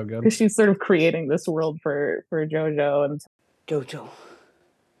sort of, because she's sort of creating this world for JoJo. And JoJo,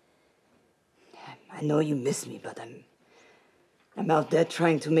 I know you miss me, but I'm out there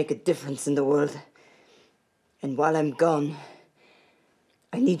trying to make a difference in the world. And while I'm gone,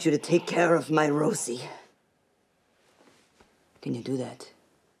 I need you to take care of my Rosie. can you do that?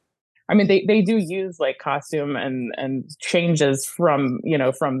 I mean, they do use like costume and changes from, you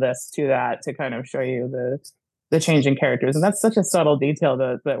know, from this to that to kind of show you the changing characters, and that's such a subtle detail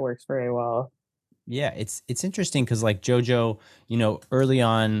that works very well. Yeah, it's interesting because like JoJo, you know, early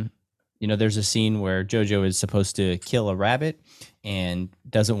on, you know, there's a scene where JoJo is supposed to kill a rabbit and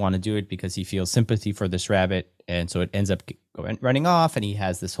doesn't want to do it because he feels sympathy for this rabbit, and so it ends up running off, and he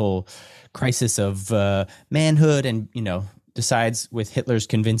has this whole crisis of manhood, and you know, decides with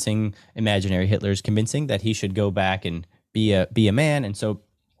imaginary Hitler's convincing that he should go back and be a man, and so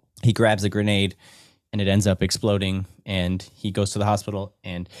he grabs a grenade and it ends up exploding, and he goes to the hospital,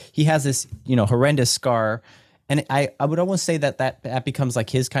 and he has this, you know, horrendous scar. And I would almost say that becomes like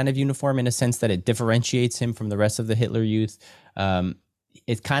his kind of uniform in a sense that it differentiates him from the rest of the Hitler Youth.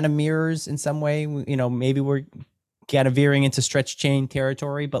 It kind of mirrors in some way, you know, maybe we're kind of veering into stretch chain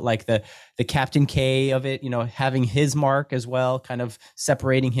territory, but like the Captain K of it, you know, having his mark as well, kind of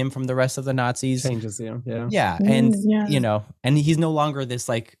separating him from the rest of the Nazis. Changes you, yeah, and you know, and he's no longer this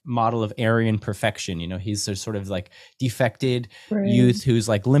like model of Aryan perfection. You know, he's a sort of like defected youth who's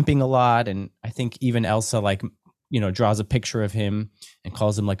like limping a lot, and I think even Elsa like, you know, draws a picture of him and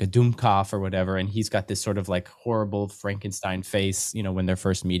calls him like a Dummkopf or whatever, and he's got this sort of like horrible Frankenstein face, you know, when they're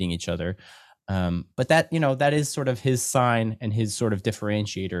first meeting each other. But that, you know, that is sort of his sign and his sort of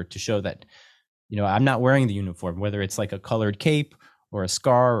differentiator to show that, you know, I'm not wearing the uniform, whether it's like a colored cape or a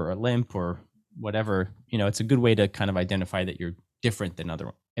scar or a limp or whatever. You know, it's a good way to kind of identify that you're different than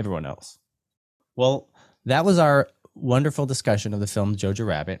everyone else. Well, that was our wonderful discussion of the film Jojo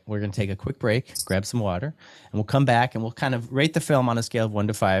Rabbit. We're going to take a quick break, grab some water, and we'll come back and we'll kind of rate the film on a scale of 1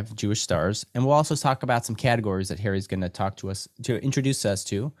 to 5 Jewish stars. And we'll also talk about some categories that Harry's going to introduce us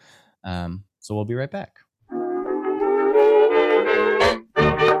to. So we'll be right back.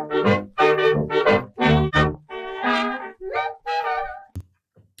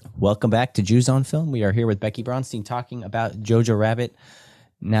 Welcome back to Jews on Film. We are here with Becky Braunstein talking about Jojo Rabbit.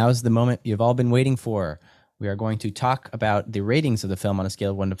 Now is the moment you've all been waiting for. We are going to talk about the ratings of the film on a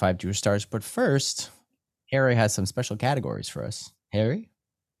scale of 1 to 5 Jewish stars. But first, Harry has some special categories for us. Harry?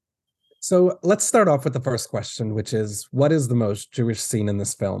 So let's start off with the first question, which is, what is the most Jewish scene in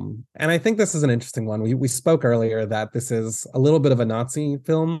this film? And I think this is an interesting one. We spoke earlier that this is a little bit of a Nazi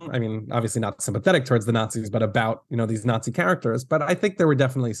film. I mean, obviously not sympathetic towards the Nazis, but about, you know, these Nazi characters. But I think there were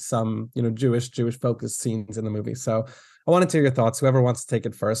definitely some, you know, Jewish focused scenes in the movie. So I wanted to hear your thoughts, whoever wants to take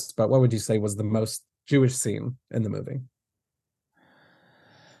it first. But what would you say was the most Jewish scene in the movie?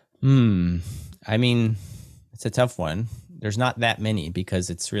 I mean, it's a tough one. There's not that many because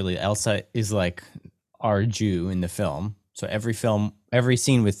it's really Elsa is like our Jew in the film. So every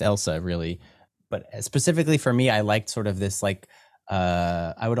scene with Elsa really, but specifically for me, I liked sort of this like,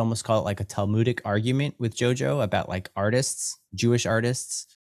 I would almost call it like a Talmudic argument with JoJo about like artists, Jewish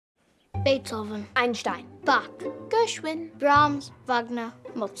artists. Beethoven, Einstein, Bach, Gershwin, Brahms, Wagner,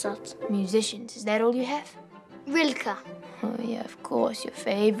 Mozart. musicians. Is that all you have? Rilke, Oh yeah, of course, your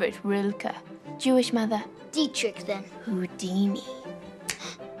favorite, Rilke. Jewish mother. Dietrich then. Houdini.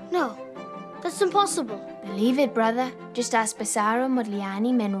 No, that's impossible. Believe it, brother. Just ask Basara,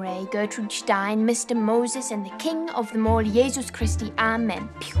 Modigliani, Man Ray, Gertrude Stein, Mr. Moses, and the King of them all, Jesus Christi. Amen.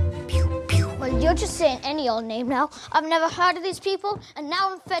 Pew, pew, pew. Well, you're just saying any old name now. I've never heard of these people, and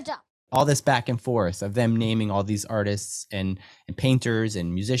now I'm fed up. All this back and forth of them naming all these artists and painters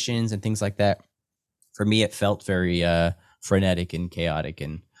and musicians and things like that. For me, it felt very frenetic and chaotic,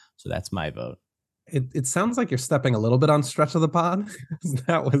 and so that's my vote. It sounds like you're stepping a little bit on stretch of the pod.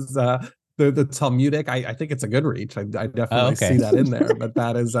 That was the Talmudic. I think it's a good reach. I definitely see that in there. But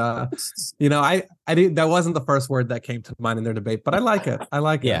that is, you know, I didn't. That wasn't the first word that came to mind in their debate. But I like it. I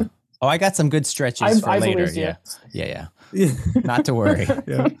like it. Oh, I got some good stretches for later. Yeah. Not to worry.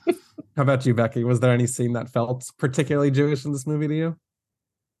 Yeah. How about you, Becky? Was there any scene that felt particularly Jewish in this movie to you?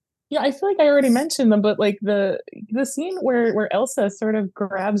 Yeah, I feel like I already mentioned them, but like the scene where Elsa sort of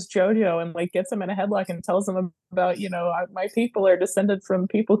grabs JoJo and like gets him in a headlock and tells him about, you know, my people are descended from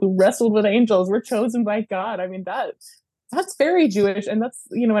people who wrestled with angels. We're chosen by God. I mean, that's very Jewish, and that's,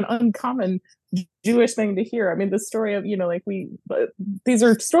 you know, an uncommon Jewish thing to hear. I mean, the story of, you know, like these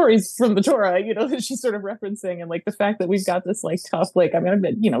are stories from the Torah, you know, that she's sort of referencing, and like the fact that we've got this like tough, like, I mean,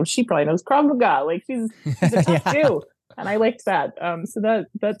 you know, she probably knows Krav Maga, like she's a tough Jew. And I liked that. So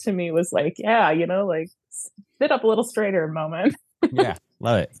that to me was like, yeah, you know, like sit up a little straighter moment. Yeah,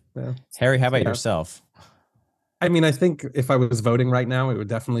 love it. Yeah. Harry, how about yourself? I mean, I think if I was voting right now, it would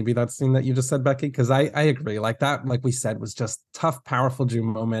definitely be that scene that you just said, Becky, because I agree. Like that, like we said, was just tough, powerful Jew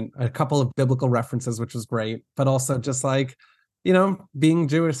moment. A couple of biblical references, which was great, but also just like being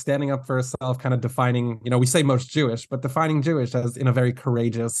Jewish, standing up for herself, kind of defining, we say most Jewish, but defining Jewish as in a very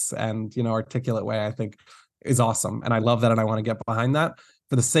courageous and, articulate way, I think is awesome. And I love that. And I want to get behind that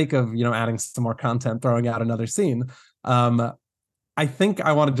for the sake of, adding some more content, throwing out another scene. I think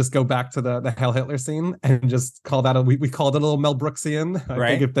I want to just go back to the Hail Hitler scene and just call that we called it a little Mel Brooksian. I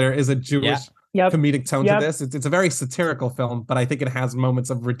think if there is a Jewish comedic tone to this, it's a very satirical film, but I think it has moments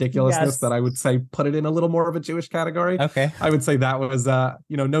of ridiculousness that I would say put it in a little more of a Jewish category. Okay. I would say that was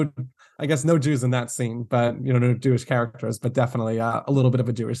no Jews in that scene, but no Jewish characters, but definitely a little bit of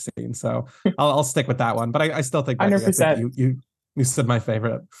a Jewish scene. So I'll stick with that one. But I still think, Becky, 100%. I think you said my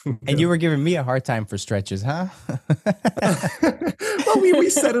favorite. And you were giving me a hard time for stretches, huh? Well, we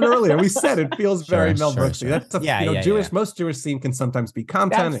said it earlier. We said it feels very Mel Brooksy. That's Jewish. Most Jewish scene can sometimes be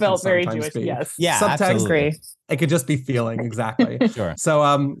content. That felt very Jewish. Yes. Yeah. Subtext. Absolutely. It could just be feeling. Exactly. Sure.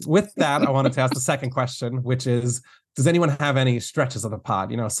 So, with that, I wanted to ask the second question, which is, does anyone have any stretches of the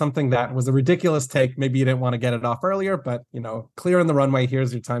pod? Something that was a ridiculous take. Maybe you didn't want to get it off earlier, but clear in the runway.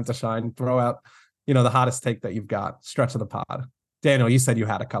 Here's your time to shine. Throw out, the hottest take that you've got. Stretch of the pod. Daniel, you said you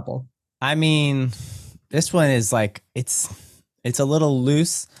had a couple. I mean, this one is like it's a little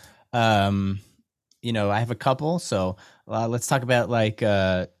loose. I have a couple. So let's talk about like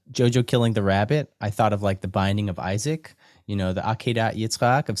JoJo killing the rabbit. I thought of like the binding of Isaac. The Akedat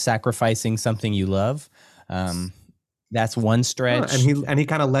Yitzchak of sacrificing something you love. That's one stretch. And he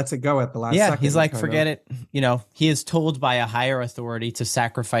kind of lets it go at the last second. He's like, forget it. He is told by a higher authority to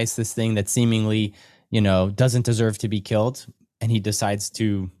sacrifice this thing that seemingly, doesn't deserve to be killed. And he decides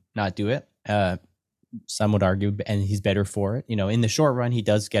to not do it. Some would argue, and he's better for it. In the short run, he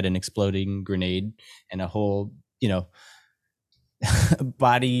does get an exploding grenade and a whole,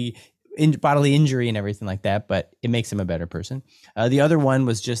 bodily injury and everything like that. But it makes him a better person. The other one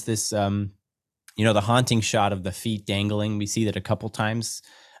was just this, the haunting shot of the feet dangling. We see that a couple times.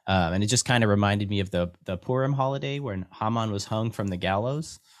 And it just kind of reminded me of the Purim holiday when Haman was hung from the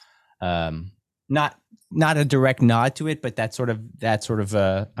gallows. Not a direct nod to it, but that sort of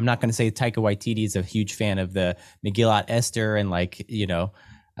I'm not going to say Taika Waititi is a huge fan of the Megillat Esther and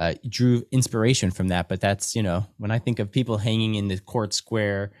drew inspiration from that. But that's, when I think of people hanging in the court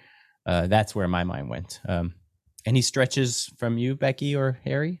square, that's where my mind went. Any stretches from you, Becky or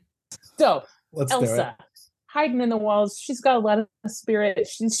Harry? So Let's Elsa hiding in the walls. She's got a lot of spirit.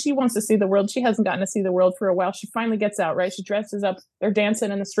 She wants to see the world. She hasn't gotten to see the world for a while. She finally gets out, right? She dresses up. They're dancing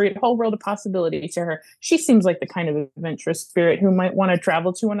in the street. Whole world of possibility to her. She seems like the kind of adventurous spirit who might want to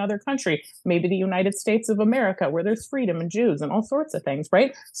travel to another country, maybe the United States of America, where there's freedom and Jews and all sorts of things,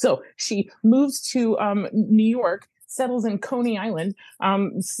 right? So she moves to New York, settles in Coney Island,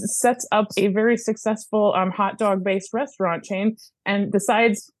 sets up a very successful hot dog-based restaurant chain, and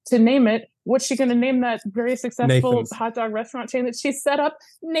decides to name it. What's she going to name that very successful Nathan's hot dog restaurant chain that she set up?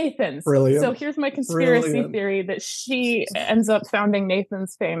 Nathan's. Brilliant. So here's my conspiracy theory that she ends up founding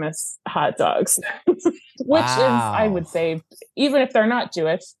Nathan's famous hot dogs, which is, I would say, even if they're not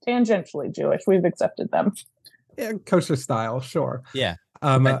Jewish, tangentially Jewish, we've accepted them. Yeah, kosher style, sure. Yeah.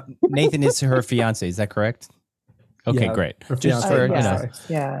 Nathan is her fiance. Is that correct? Okay, Yeah, great. her Just fiance,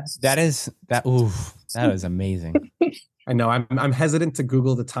 for yeah. that is amazing. I know. I'm hesitant to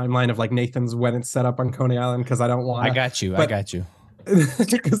Google the timeline of like Nathan's when it's set up on Coney Island because I don't want. I got you. Well, I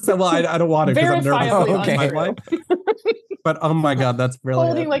don't want to because I'm nervous. Verifiably But oh my god, that's brilliant.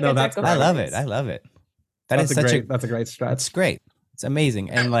 Holding like no, a that's deck of I love it. I love it. That's a great stretch. That's great. It's amazing.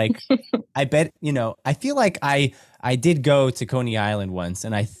 And like, I bet, I feel like I did go to Coney Island once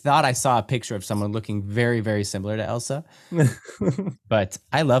and I thought I saw a picture of someone looking very, very similar to Elsa. But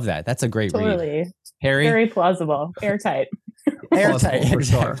I love that. That's a great read. Harry? Very plausible. Airtight. Airtight, for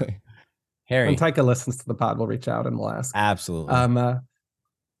exactly. Sure. Harry. When Taika listens to the pod, we'll reach out and we'll ask. Absolutely.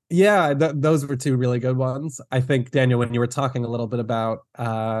 Those were two really good ones. I think, Daniel, when you were talking a little bit about,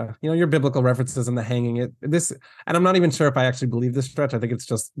 your biblical references and the hanging, and I'm not even sure if I actually believe this stretch. I think it's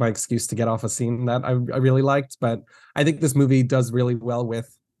just my excuse to get off a scene that I really liked. But I think this movie does really well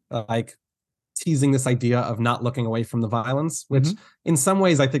with teasing this idea of not looking away from the violence, which in some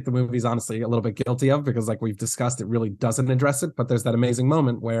ways I think the movie's honestly a little bit guilty of, because like we've discussed, it really doesn't address it. But there's that amazing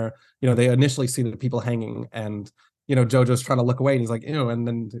moment where, they initially see the people hanging and, JoJo's trying to look away and he's like, ew. And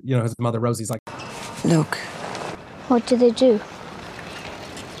then, his mother Rosie's like, Look, What did they do?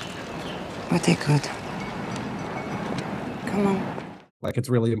 what they could. Come on. like it's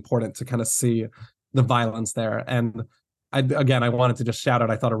really important to kind of see the violence there. And I wanted to just shout out,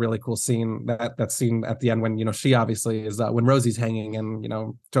 I thought a really cool scene, that scene at the end when, she obviously is, when Rosie's hanging and,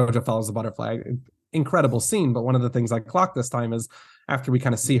 JoJo follows the butterfly. Incredible scene. But one of the things I clocked this time is after we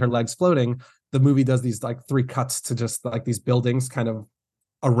kind of see her legs floating, the movie does these like 3 cuts to just like these buildings kind of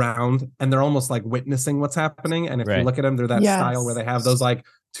around, and they're almost like witnessing what's happening. And if you look at them, they're that style where they have those like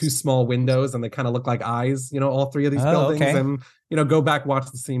 2 small windows and they kind of look like eyes, all 3 of these buildings. Okay. And go back,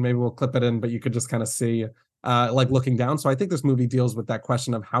 watch the scene, maybe we'll clip it in, but you could just kind of see like looking down. So I think this movie deals with that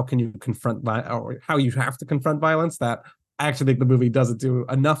question of how can you confront or how you have to confront violence, that I actually think the movie doesn't do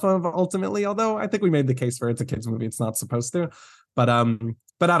enough of ultimately, although I think we made the case for it's a kids movie, it's not supposed to. But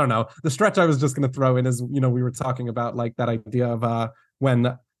I don't know. The stretch I was just going to throw in is, we were talking about like that idea of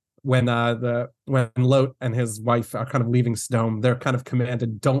when Lot and his wife are kind of leaving Sodom, they're kind of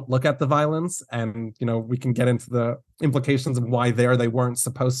commanded, don't look at the violence. And, we can get into the implications of why there they weren't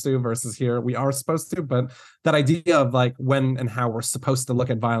supposed to versus here we are supposed to. But that idea of like when and how we're supposed to look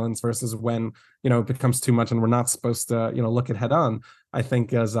at violence versus when, it becomes too much and we're not supposed to, look it head on, I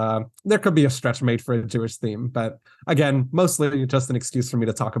think is there could be a stretch made for a Jewish theme. But again, mostly just an excuse for me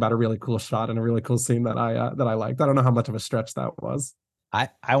to talk about a really cool shot and a really cool scene that I liked. I don't know how much of a stretch that was.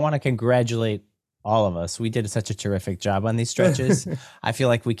 I want to congratulate all of us. We did such a terrific job on these stretches. I feel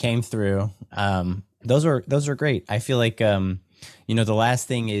like we came through. Those are great. I feel like, the last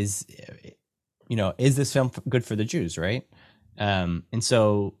thing is, is this film good for the Jews, right? And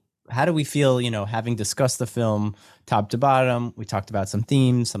so how do we feel, having discussed the film top to bottom? We talked about some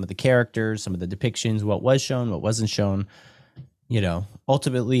themes, some of the characters, some of the depictions, what was shown, what wasn't shown,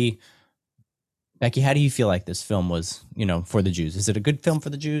 ultimately. Becky, how do you feel like this film was, for the Jews? Is it a good film for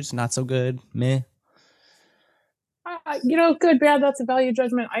the Jews? Not so good? Meh? Good, bad, that's a value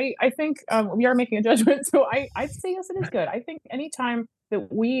judgment. I think we are making a judgment. So I'd say yes, it is good. I think anytime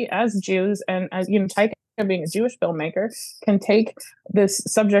that we as Jews and as, Taika being a Jewish filmmaker can take this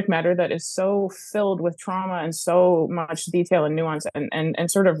subject matter that is so filled with trauma and so much detail and nuance and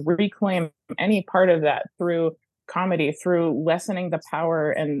sort of reclaim any part of that through comedy, through lessening the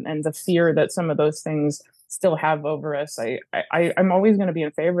power and the fear that some of those things still have over us. I'm always going to be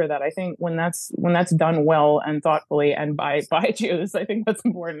in favor of that. I think when that's done well and thoughtfully and by Jews, I think that's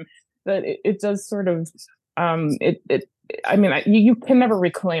important. That it does sort of you can never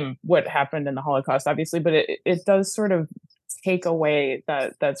reclaim what happened in the Holocaust, obviously, but it does sort of take away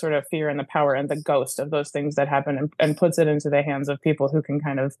that sort of fear and the power and the ghost of those things that happen and puts it into the hands of people who can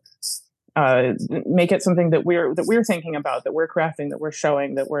kind of make it something that we're thinking about, that we're crafting, that we're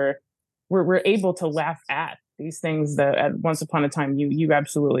showing, that we're able to laugh at these things that at once upon a time you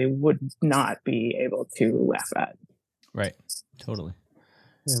absolutely would not be able to laugh at. Right. Totally.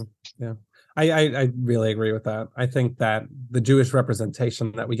 Yeah. I really agree with that. I think that the Jewish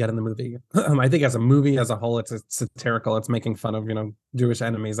representation that we get in the movie, I think as a movie as a whole, it's satirical. It's making fun of, Jewish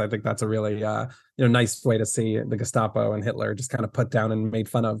enemies. I think that's a really, nice way to see the Gestapo and Hitler just kind of put down and made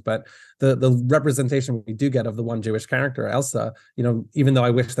fun of. But the representation we do get of the one Jewish character, Elsa, even though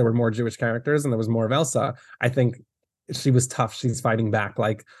I wish there were more Jewish characters and there was more of Elsa, I think she was tough. She's fighting back.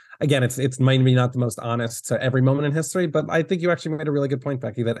 Like, again, it's maybe not the most honest to every moment in history, but I think you actually made a really good point,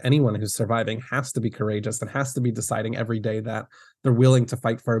 Becky, that anyone who's surviving has to be courageous and has to be deciding every day that they're willing to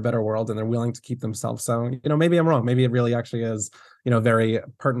fight for a better world and they're willing to keep themselves. So, maybe I'm wrong. Maybe it really actually is, very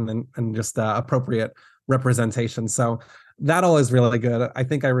pertinent and just appropriate representation. So that all is really good. I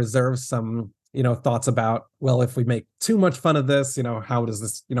think I reserve some, thoughts about, well, if we make too much fun of this, how does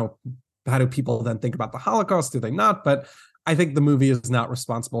this, how do people then think about the Holocaust? Do they not? But I think the movie is not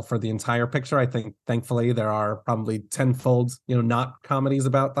responsible for the entire picture. I think, thankfully, there are probably tenfold, not comedies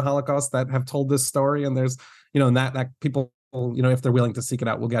about the Holocaust that have told this story. And there's, and that people, if they're willing to seek it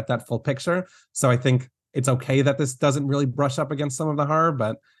out, will get that full picture. So I think it's okay that this doesn't really brush up against some of the horror,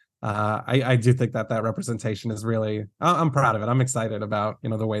 but I do think that representation is really, I'm proud of it. I'm excited about,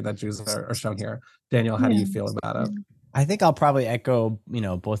 the way that Jews are shown here. Daniel, how do you feel about it? I think I'll probably echo,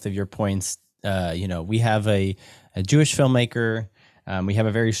 both of your points. We have a Jewish filmmaker. We have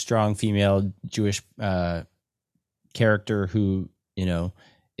a very strong female Jewish character who,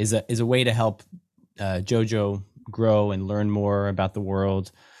 is a way to help JoJo grow and learn more about the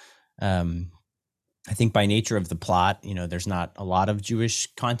world. I think by nature of the plot, there's not a lot of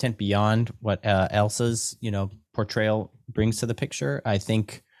Jewish content beyond what Elsa's, portrayal brings to the picture. I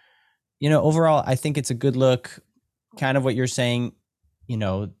think, overall, I think it's a good look. Kind of what you're saying,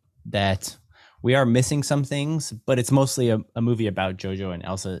 that we are missing some things, but it's mostly a movie about JoJo, and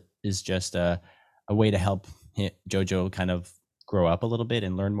Elsa is just a way to help JoJo kind of grow up a little bit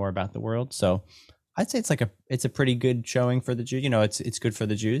and learn more about the world. So I'd say it's a pretty good showing for the Jews. It's good for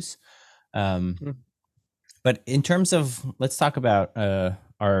the Jews. But in terms of, let's talk about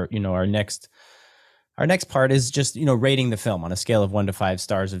our next part is just, rating the film on a scale of 1 to 5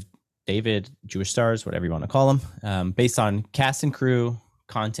 stars of David, Jewish stars, whatever you want to call them, based on cast and crew,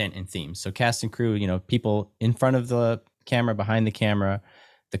 content and themes. So cast and crew, people in front of the camera, behind the camera.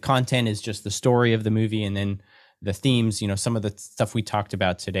 The content is just the story of the movie, and then the themes, some of the stuff we talked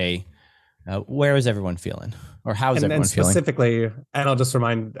about today. Where is everyone feeling, or how is everyone feeling? Specifically, and I'll just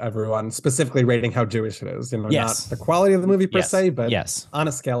remind everyone, specifically rating how Jewish it is. Not the quality of the movie per se, but on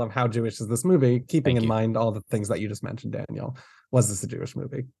a scale of how Jewish is this movie, keeping in mind all the things that you just mentioned, Daniel. Was this a Jewish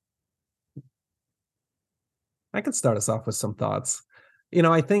movie? I could start us off with some thoughts.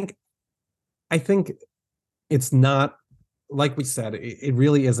 I think it's not, like we said, it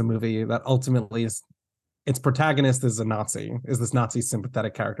really is a movie that ultimately is, its protagonist is a Nazi, is this Nazi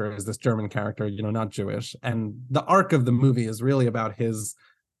sympathetic character, is this German character, not Jewish. And the arc of the movie is really about his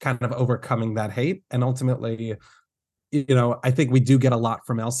kind of overcoming that hate. And ultimately, I think we do get a lot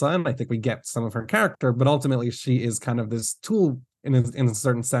from Elsa, and I think we get some of her character, but ultimately she is kind of this tool in a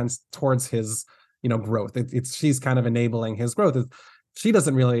certain sense towards his, growth. She's kind of enabling his growth. She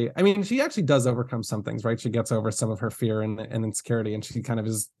doesn't really, she actually does overcome some things, right? She gets over some of her fear and insecurity, and she kind of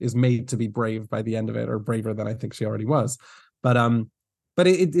is made to be brave by the end of it, or braver than I think she already was. But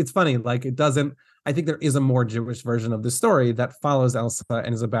it's funny, like it doesn't, I think there is a more Jewish version of the story that follows Elsa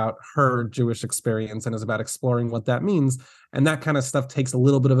and is about her Jewish experience and is about exploring what that means. And that kind of stuff takes a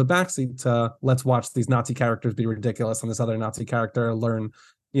little bit of a backseat to, let's watch these Nazi characters be ridiculous and this other Nazi character learn,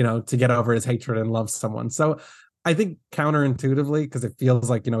 to get over his hatred and love someone. So I think counterintuitively, because it feels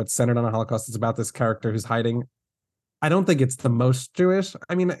like, it's centered on the Holocaust, it's about this character who's hiding. I don't think it's the most Jewish.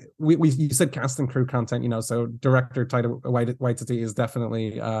 You said cast and crew content, so director Taika Waititi is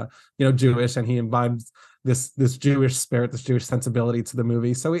definitely, Jewish, and he imbibes this Jewish spirit, this Jewish sensibility to the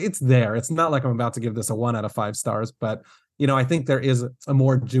movie. So it's there. It's not like I'm about to give this a 1 out of 5 stars, but, I think there is a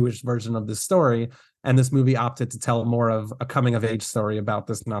more Jewish version of this story. And this movie opted to tell more of a coming of age story about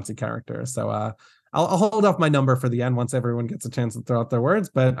this Nazi character. So, I'll hold off my number for the end once everyone gets a chance to throw out their words,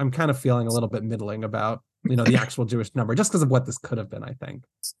 but I'm kind of feeling a little bit middling about, the actual Jewish number, just because of what this could have been, I think.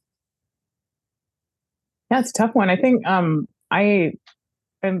 Yeah, it's a tough one. I think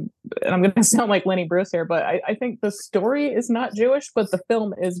and I'm going to sound like Lenny Bruce here, but I think the story is not Jewish, but the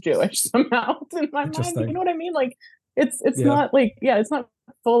film is Jewish somehow in my mind. You know what I mean? Like it's not like, it's not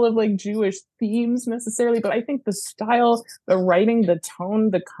full of like Jewish themes necessarily, but I think the style, the writing, the tone,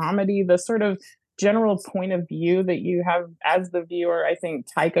 the comedy, the sort of general point of view that you have as the viewer, I think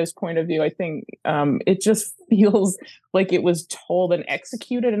Taika's point of view, I think it just feels like it was told and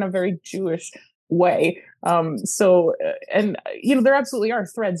executed in a very Jewish way. There absolutely are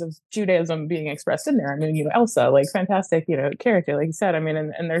threads of Judaism being expressed in there. Elsa, like fantastic, character, like you said.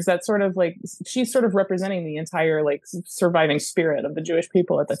 And there's that sort of like, she's sort of representing the entire like surviving spirit of the Jewish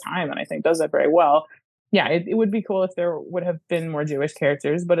people at the time, and I think does that very well. Yeah, it would be cool if there would have been more Jewish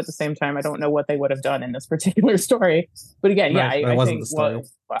characters, but at the same time, I don't know what they would have done in this particular story. But again, I think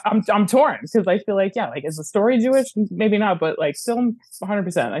I'm torn, because I feel like, is the story Jewish? Maybe not, but like film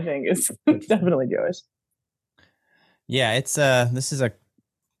 100%, I think is definitely Jewish. Yeah, it's this is a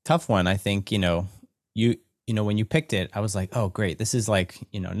tough one. I think, when you picked it, I was like, oh, great. This is like,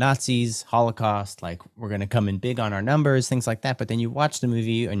 Nazis, Holocaust, like we're going to come in big on our numbers, things like that. But then you watch the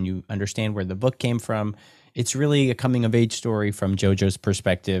movie and you understand where the book came from. It's really a coming of age story from JoJo's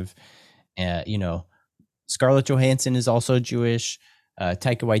perspective. Scarlett Johansson is also Jewish.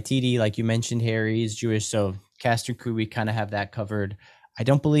 Taika Waititi, like you mentioned, Harry, is Jewish. So cast and crew, we kind of have that covered. I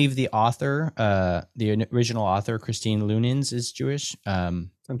don't believe the author, the original author, Christine Lunins, is Jewish.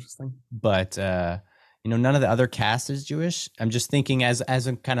 Interesting. But none of the other cast is Jewish. I'm just thinking as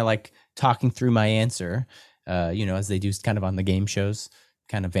I'm kind of like talking through my answer, as they do kind of on the game shows,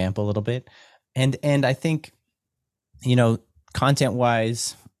 kind of vamp a little bit. And I think, content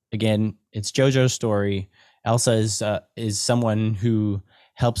wise, again, it's JoJo's story. Elsa is someone who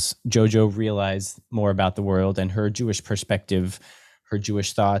helps JoJo realize more about the world, and her Jewish perspective, her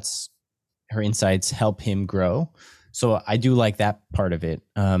Jewish thoughts, her insights help him grow. So I do like that part of it.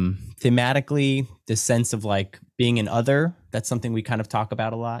 Thematically, the sense of like being an other, that's something we kind of talk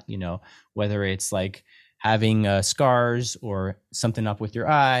about a lot, whether it's like having scars or something up with your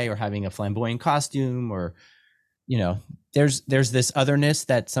eye, or having a flamboyant costume, or, there's this otherness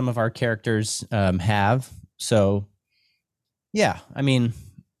that some of our characters have. So yeah, I'm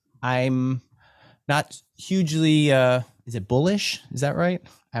not hugely, is it bullish? Is that right?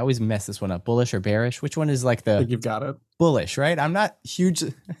 I always mess this one up. Bullish or bearish? Which one is like the? I think you've got it. Bullish, right? I'm not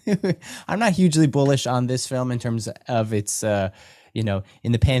hugely bullish on this film in terms of its, in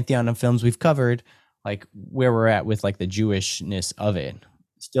the pantheon of films we've covered, like where we're at with like the Jewishness of it.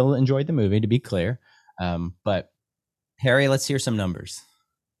 Still enjoyed the movie, to be clear. But Harry, let's hear some numbers.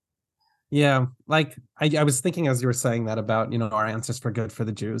 Yeah, like I was thinking as you were saying that about, our ancestors were good for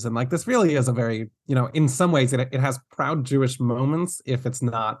the Jews. And like this really is a very, in some ways it has proud Jewish moments if it's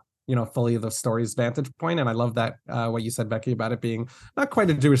not, fully the story's vantage point. And I love that what you said, Becky, about it being not quite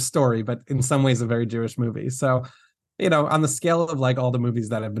a Jewish story, but in some ways a very Jewish movie. So, on the scale of like all the movies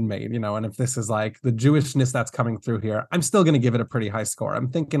that have been made, and if this is like the Jewishness that's coming through here, I'm still going to give it a pretty high score. I'm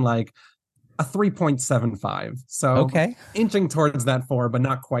thinking like a 3.75. So Okay. inching towards that 4, but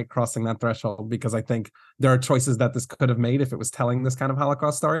not quite crossing that threshold, because I think there are choices that this could have made if it was telling this kind of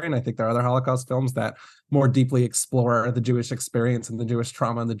Holocaust story. And I think there are other Holocaust films that more deeply explore the Jewish experience and the Jewish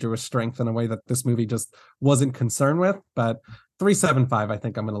trauma and the Jewish strength in a way that this movie just wasn't concerned with. But 3.75, I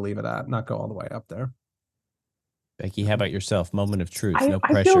think I'm going to leave it at, not go all the way up there. Becky, how about yourself? Moment of truth. No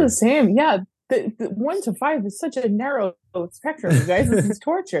I pressure. feel the same. Yeah. The 1 to 5 is such a narrow spectrum, you guys. This is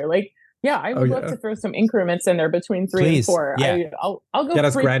torture. Like, yeah, I would love to throw some increments in there between 3 and 4. Yeah. I'll go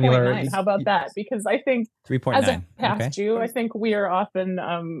 3.9. How about that? Because I think 3.9. as a past Jew, I think we are often,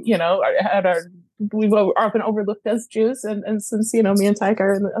 we've often overlooked as Jews. And since, me and Tyke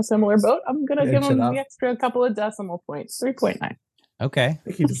are in a similar boat, I'm going to give him the extra couple of decimal points, 3.9. Okay. I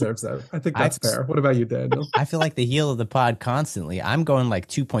think he deserves that. I think that's fair. What about you, Daniel? I feel like the heel of the pod constantly. I'm going like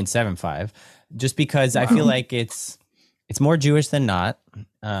 2.75 just because I feel like it's more Jewish than not.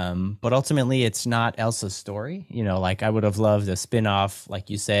 But ultimately it's not Elsa's story. Like I would have loved a spin-off,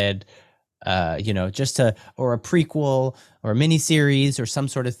 like you said, or a prequel or a mini series or some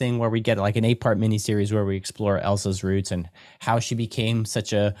sort of thing where we get like an 8-part mini series where we explore Elsa's roots and how she became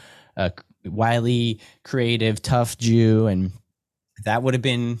such a wily, creative, tough Jew. And that would have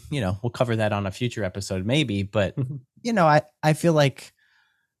been, we'll cover that on a future episode maybe, but I feel like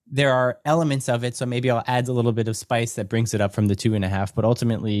there are elements of it. So maybe I'll add a little bit of spice that brings it up from the 2.5, but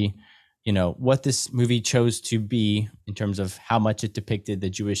ultimately, what this movie chose to be in terms of how much it depicted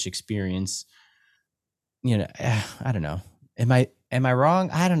the Jewish experience, I don't know. Am I wrong?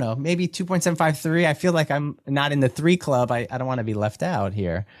 I don't know. Maybe 2.753. I feel like I'm not in the 3 club. I don't want to be left out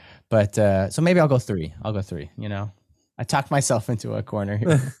here, but so maybe I'll go 3. I talked myself into a corner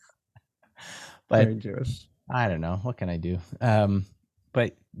here, but very Jewish. I don't know. What can I do?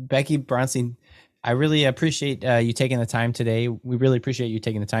 But Becky, Braunstein, I really appreciate you taking the time today. We really appreciate you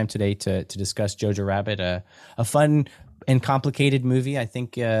taking the time today to discuss Jojo Rabbit, a fun and complicated movie. I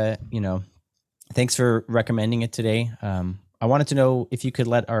think, thanks for recommending it today. I wanted to know if you could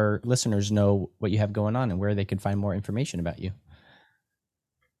let our listeners know what you have going on and where they could find more information about you.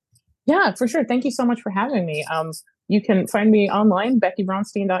 Yeah, for sure. Thank you so much for having me. You can find me online,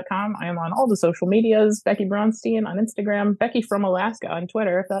 BeckyBraunstein.com. I am on all the social medias, Becky Braunstein on Instagram, Becky from Alaska on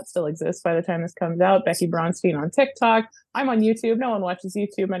Twitter, if that still exists by the time this comes out, Becky Braunstein on TikTok. I'm on YouTube. No one watches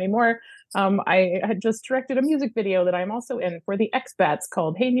YouTube anymore. I had just directed a music video that I'm also in for the Expats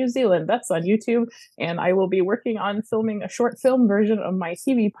called Hey New Zealand. That's on YouTube. And I will be working on filming a short film version of my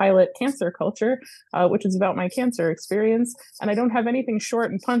TV pilot Cancer Culture, which is about my cancer experience. And I don't have anything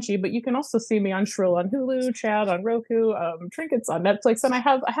short and punchy, but you can also see me on Shrill on Hulu, Chad on Roku, Trinkets on Netflix. And I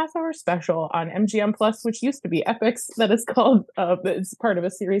have a half-hour special on MGM Plus, which used to be Epix, that is called, it's part of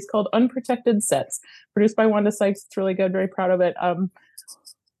a series called Unprotected Sets, produced by Wanda Sykes. It's really good. Very proud of it.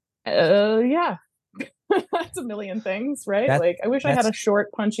 Yeah. That's a million things, right? I wish I had a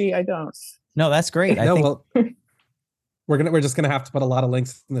short, punchy. I don't. No, that's great. Well, we're just gonna have to put a lot of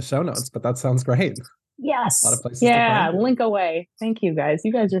links in the show notes, but that sounds great. Yes. A lot of places yeah. Link away. Thank you guys.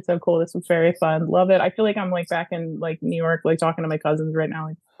 You guys are so cool. This was very fun. Love it. I feel like I'm back in New York, talking to my cousins right now.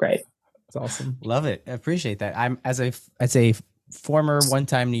 Great. It's awesome. Love it. I appreciate that. I'm as a former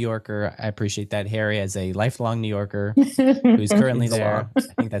one-time New Yorker, I appreciate that. Harry, as a lifelong New Yorker who's currently there, I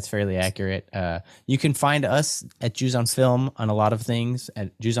think that's fairly accurate. You can find us at Jews on Film on a lot of things,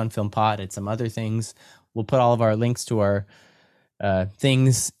 at Jews on Film Pod, at some other things. We'll put all of our links to our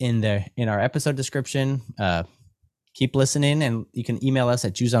things in our episode description. Keep listening, and you can email us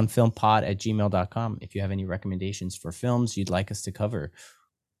at jewsonfilmpod@gmail.com if you have any recommendations for films you'd like us to cover,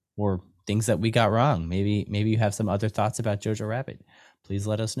 or things that we got wrong. Maybe you have some other thoughts about Jojo Rabbit. Please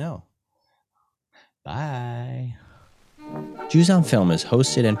let us know. Bye. Jews on Film is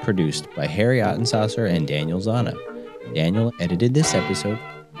hosted and produced by Harry Ottensasser and Daniel Zana. Daniel edited this episode.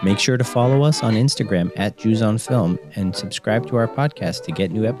 Make sure to follow us on Instagram at Jews on Film and subscribe to our podcast to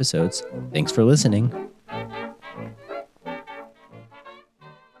get new episodes. Thanks for listening.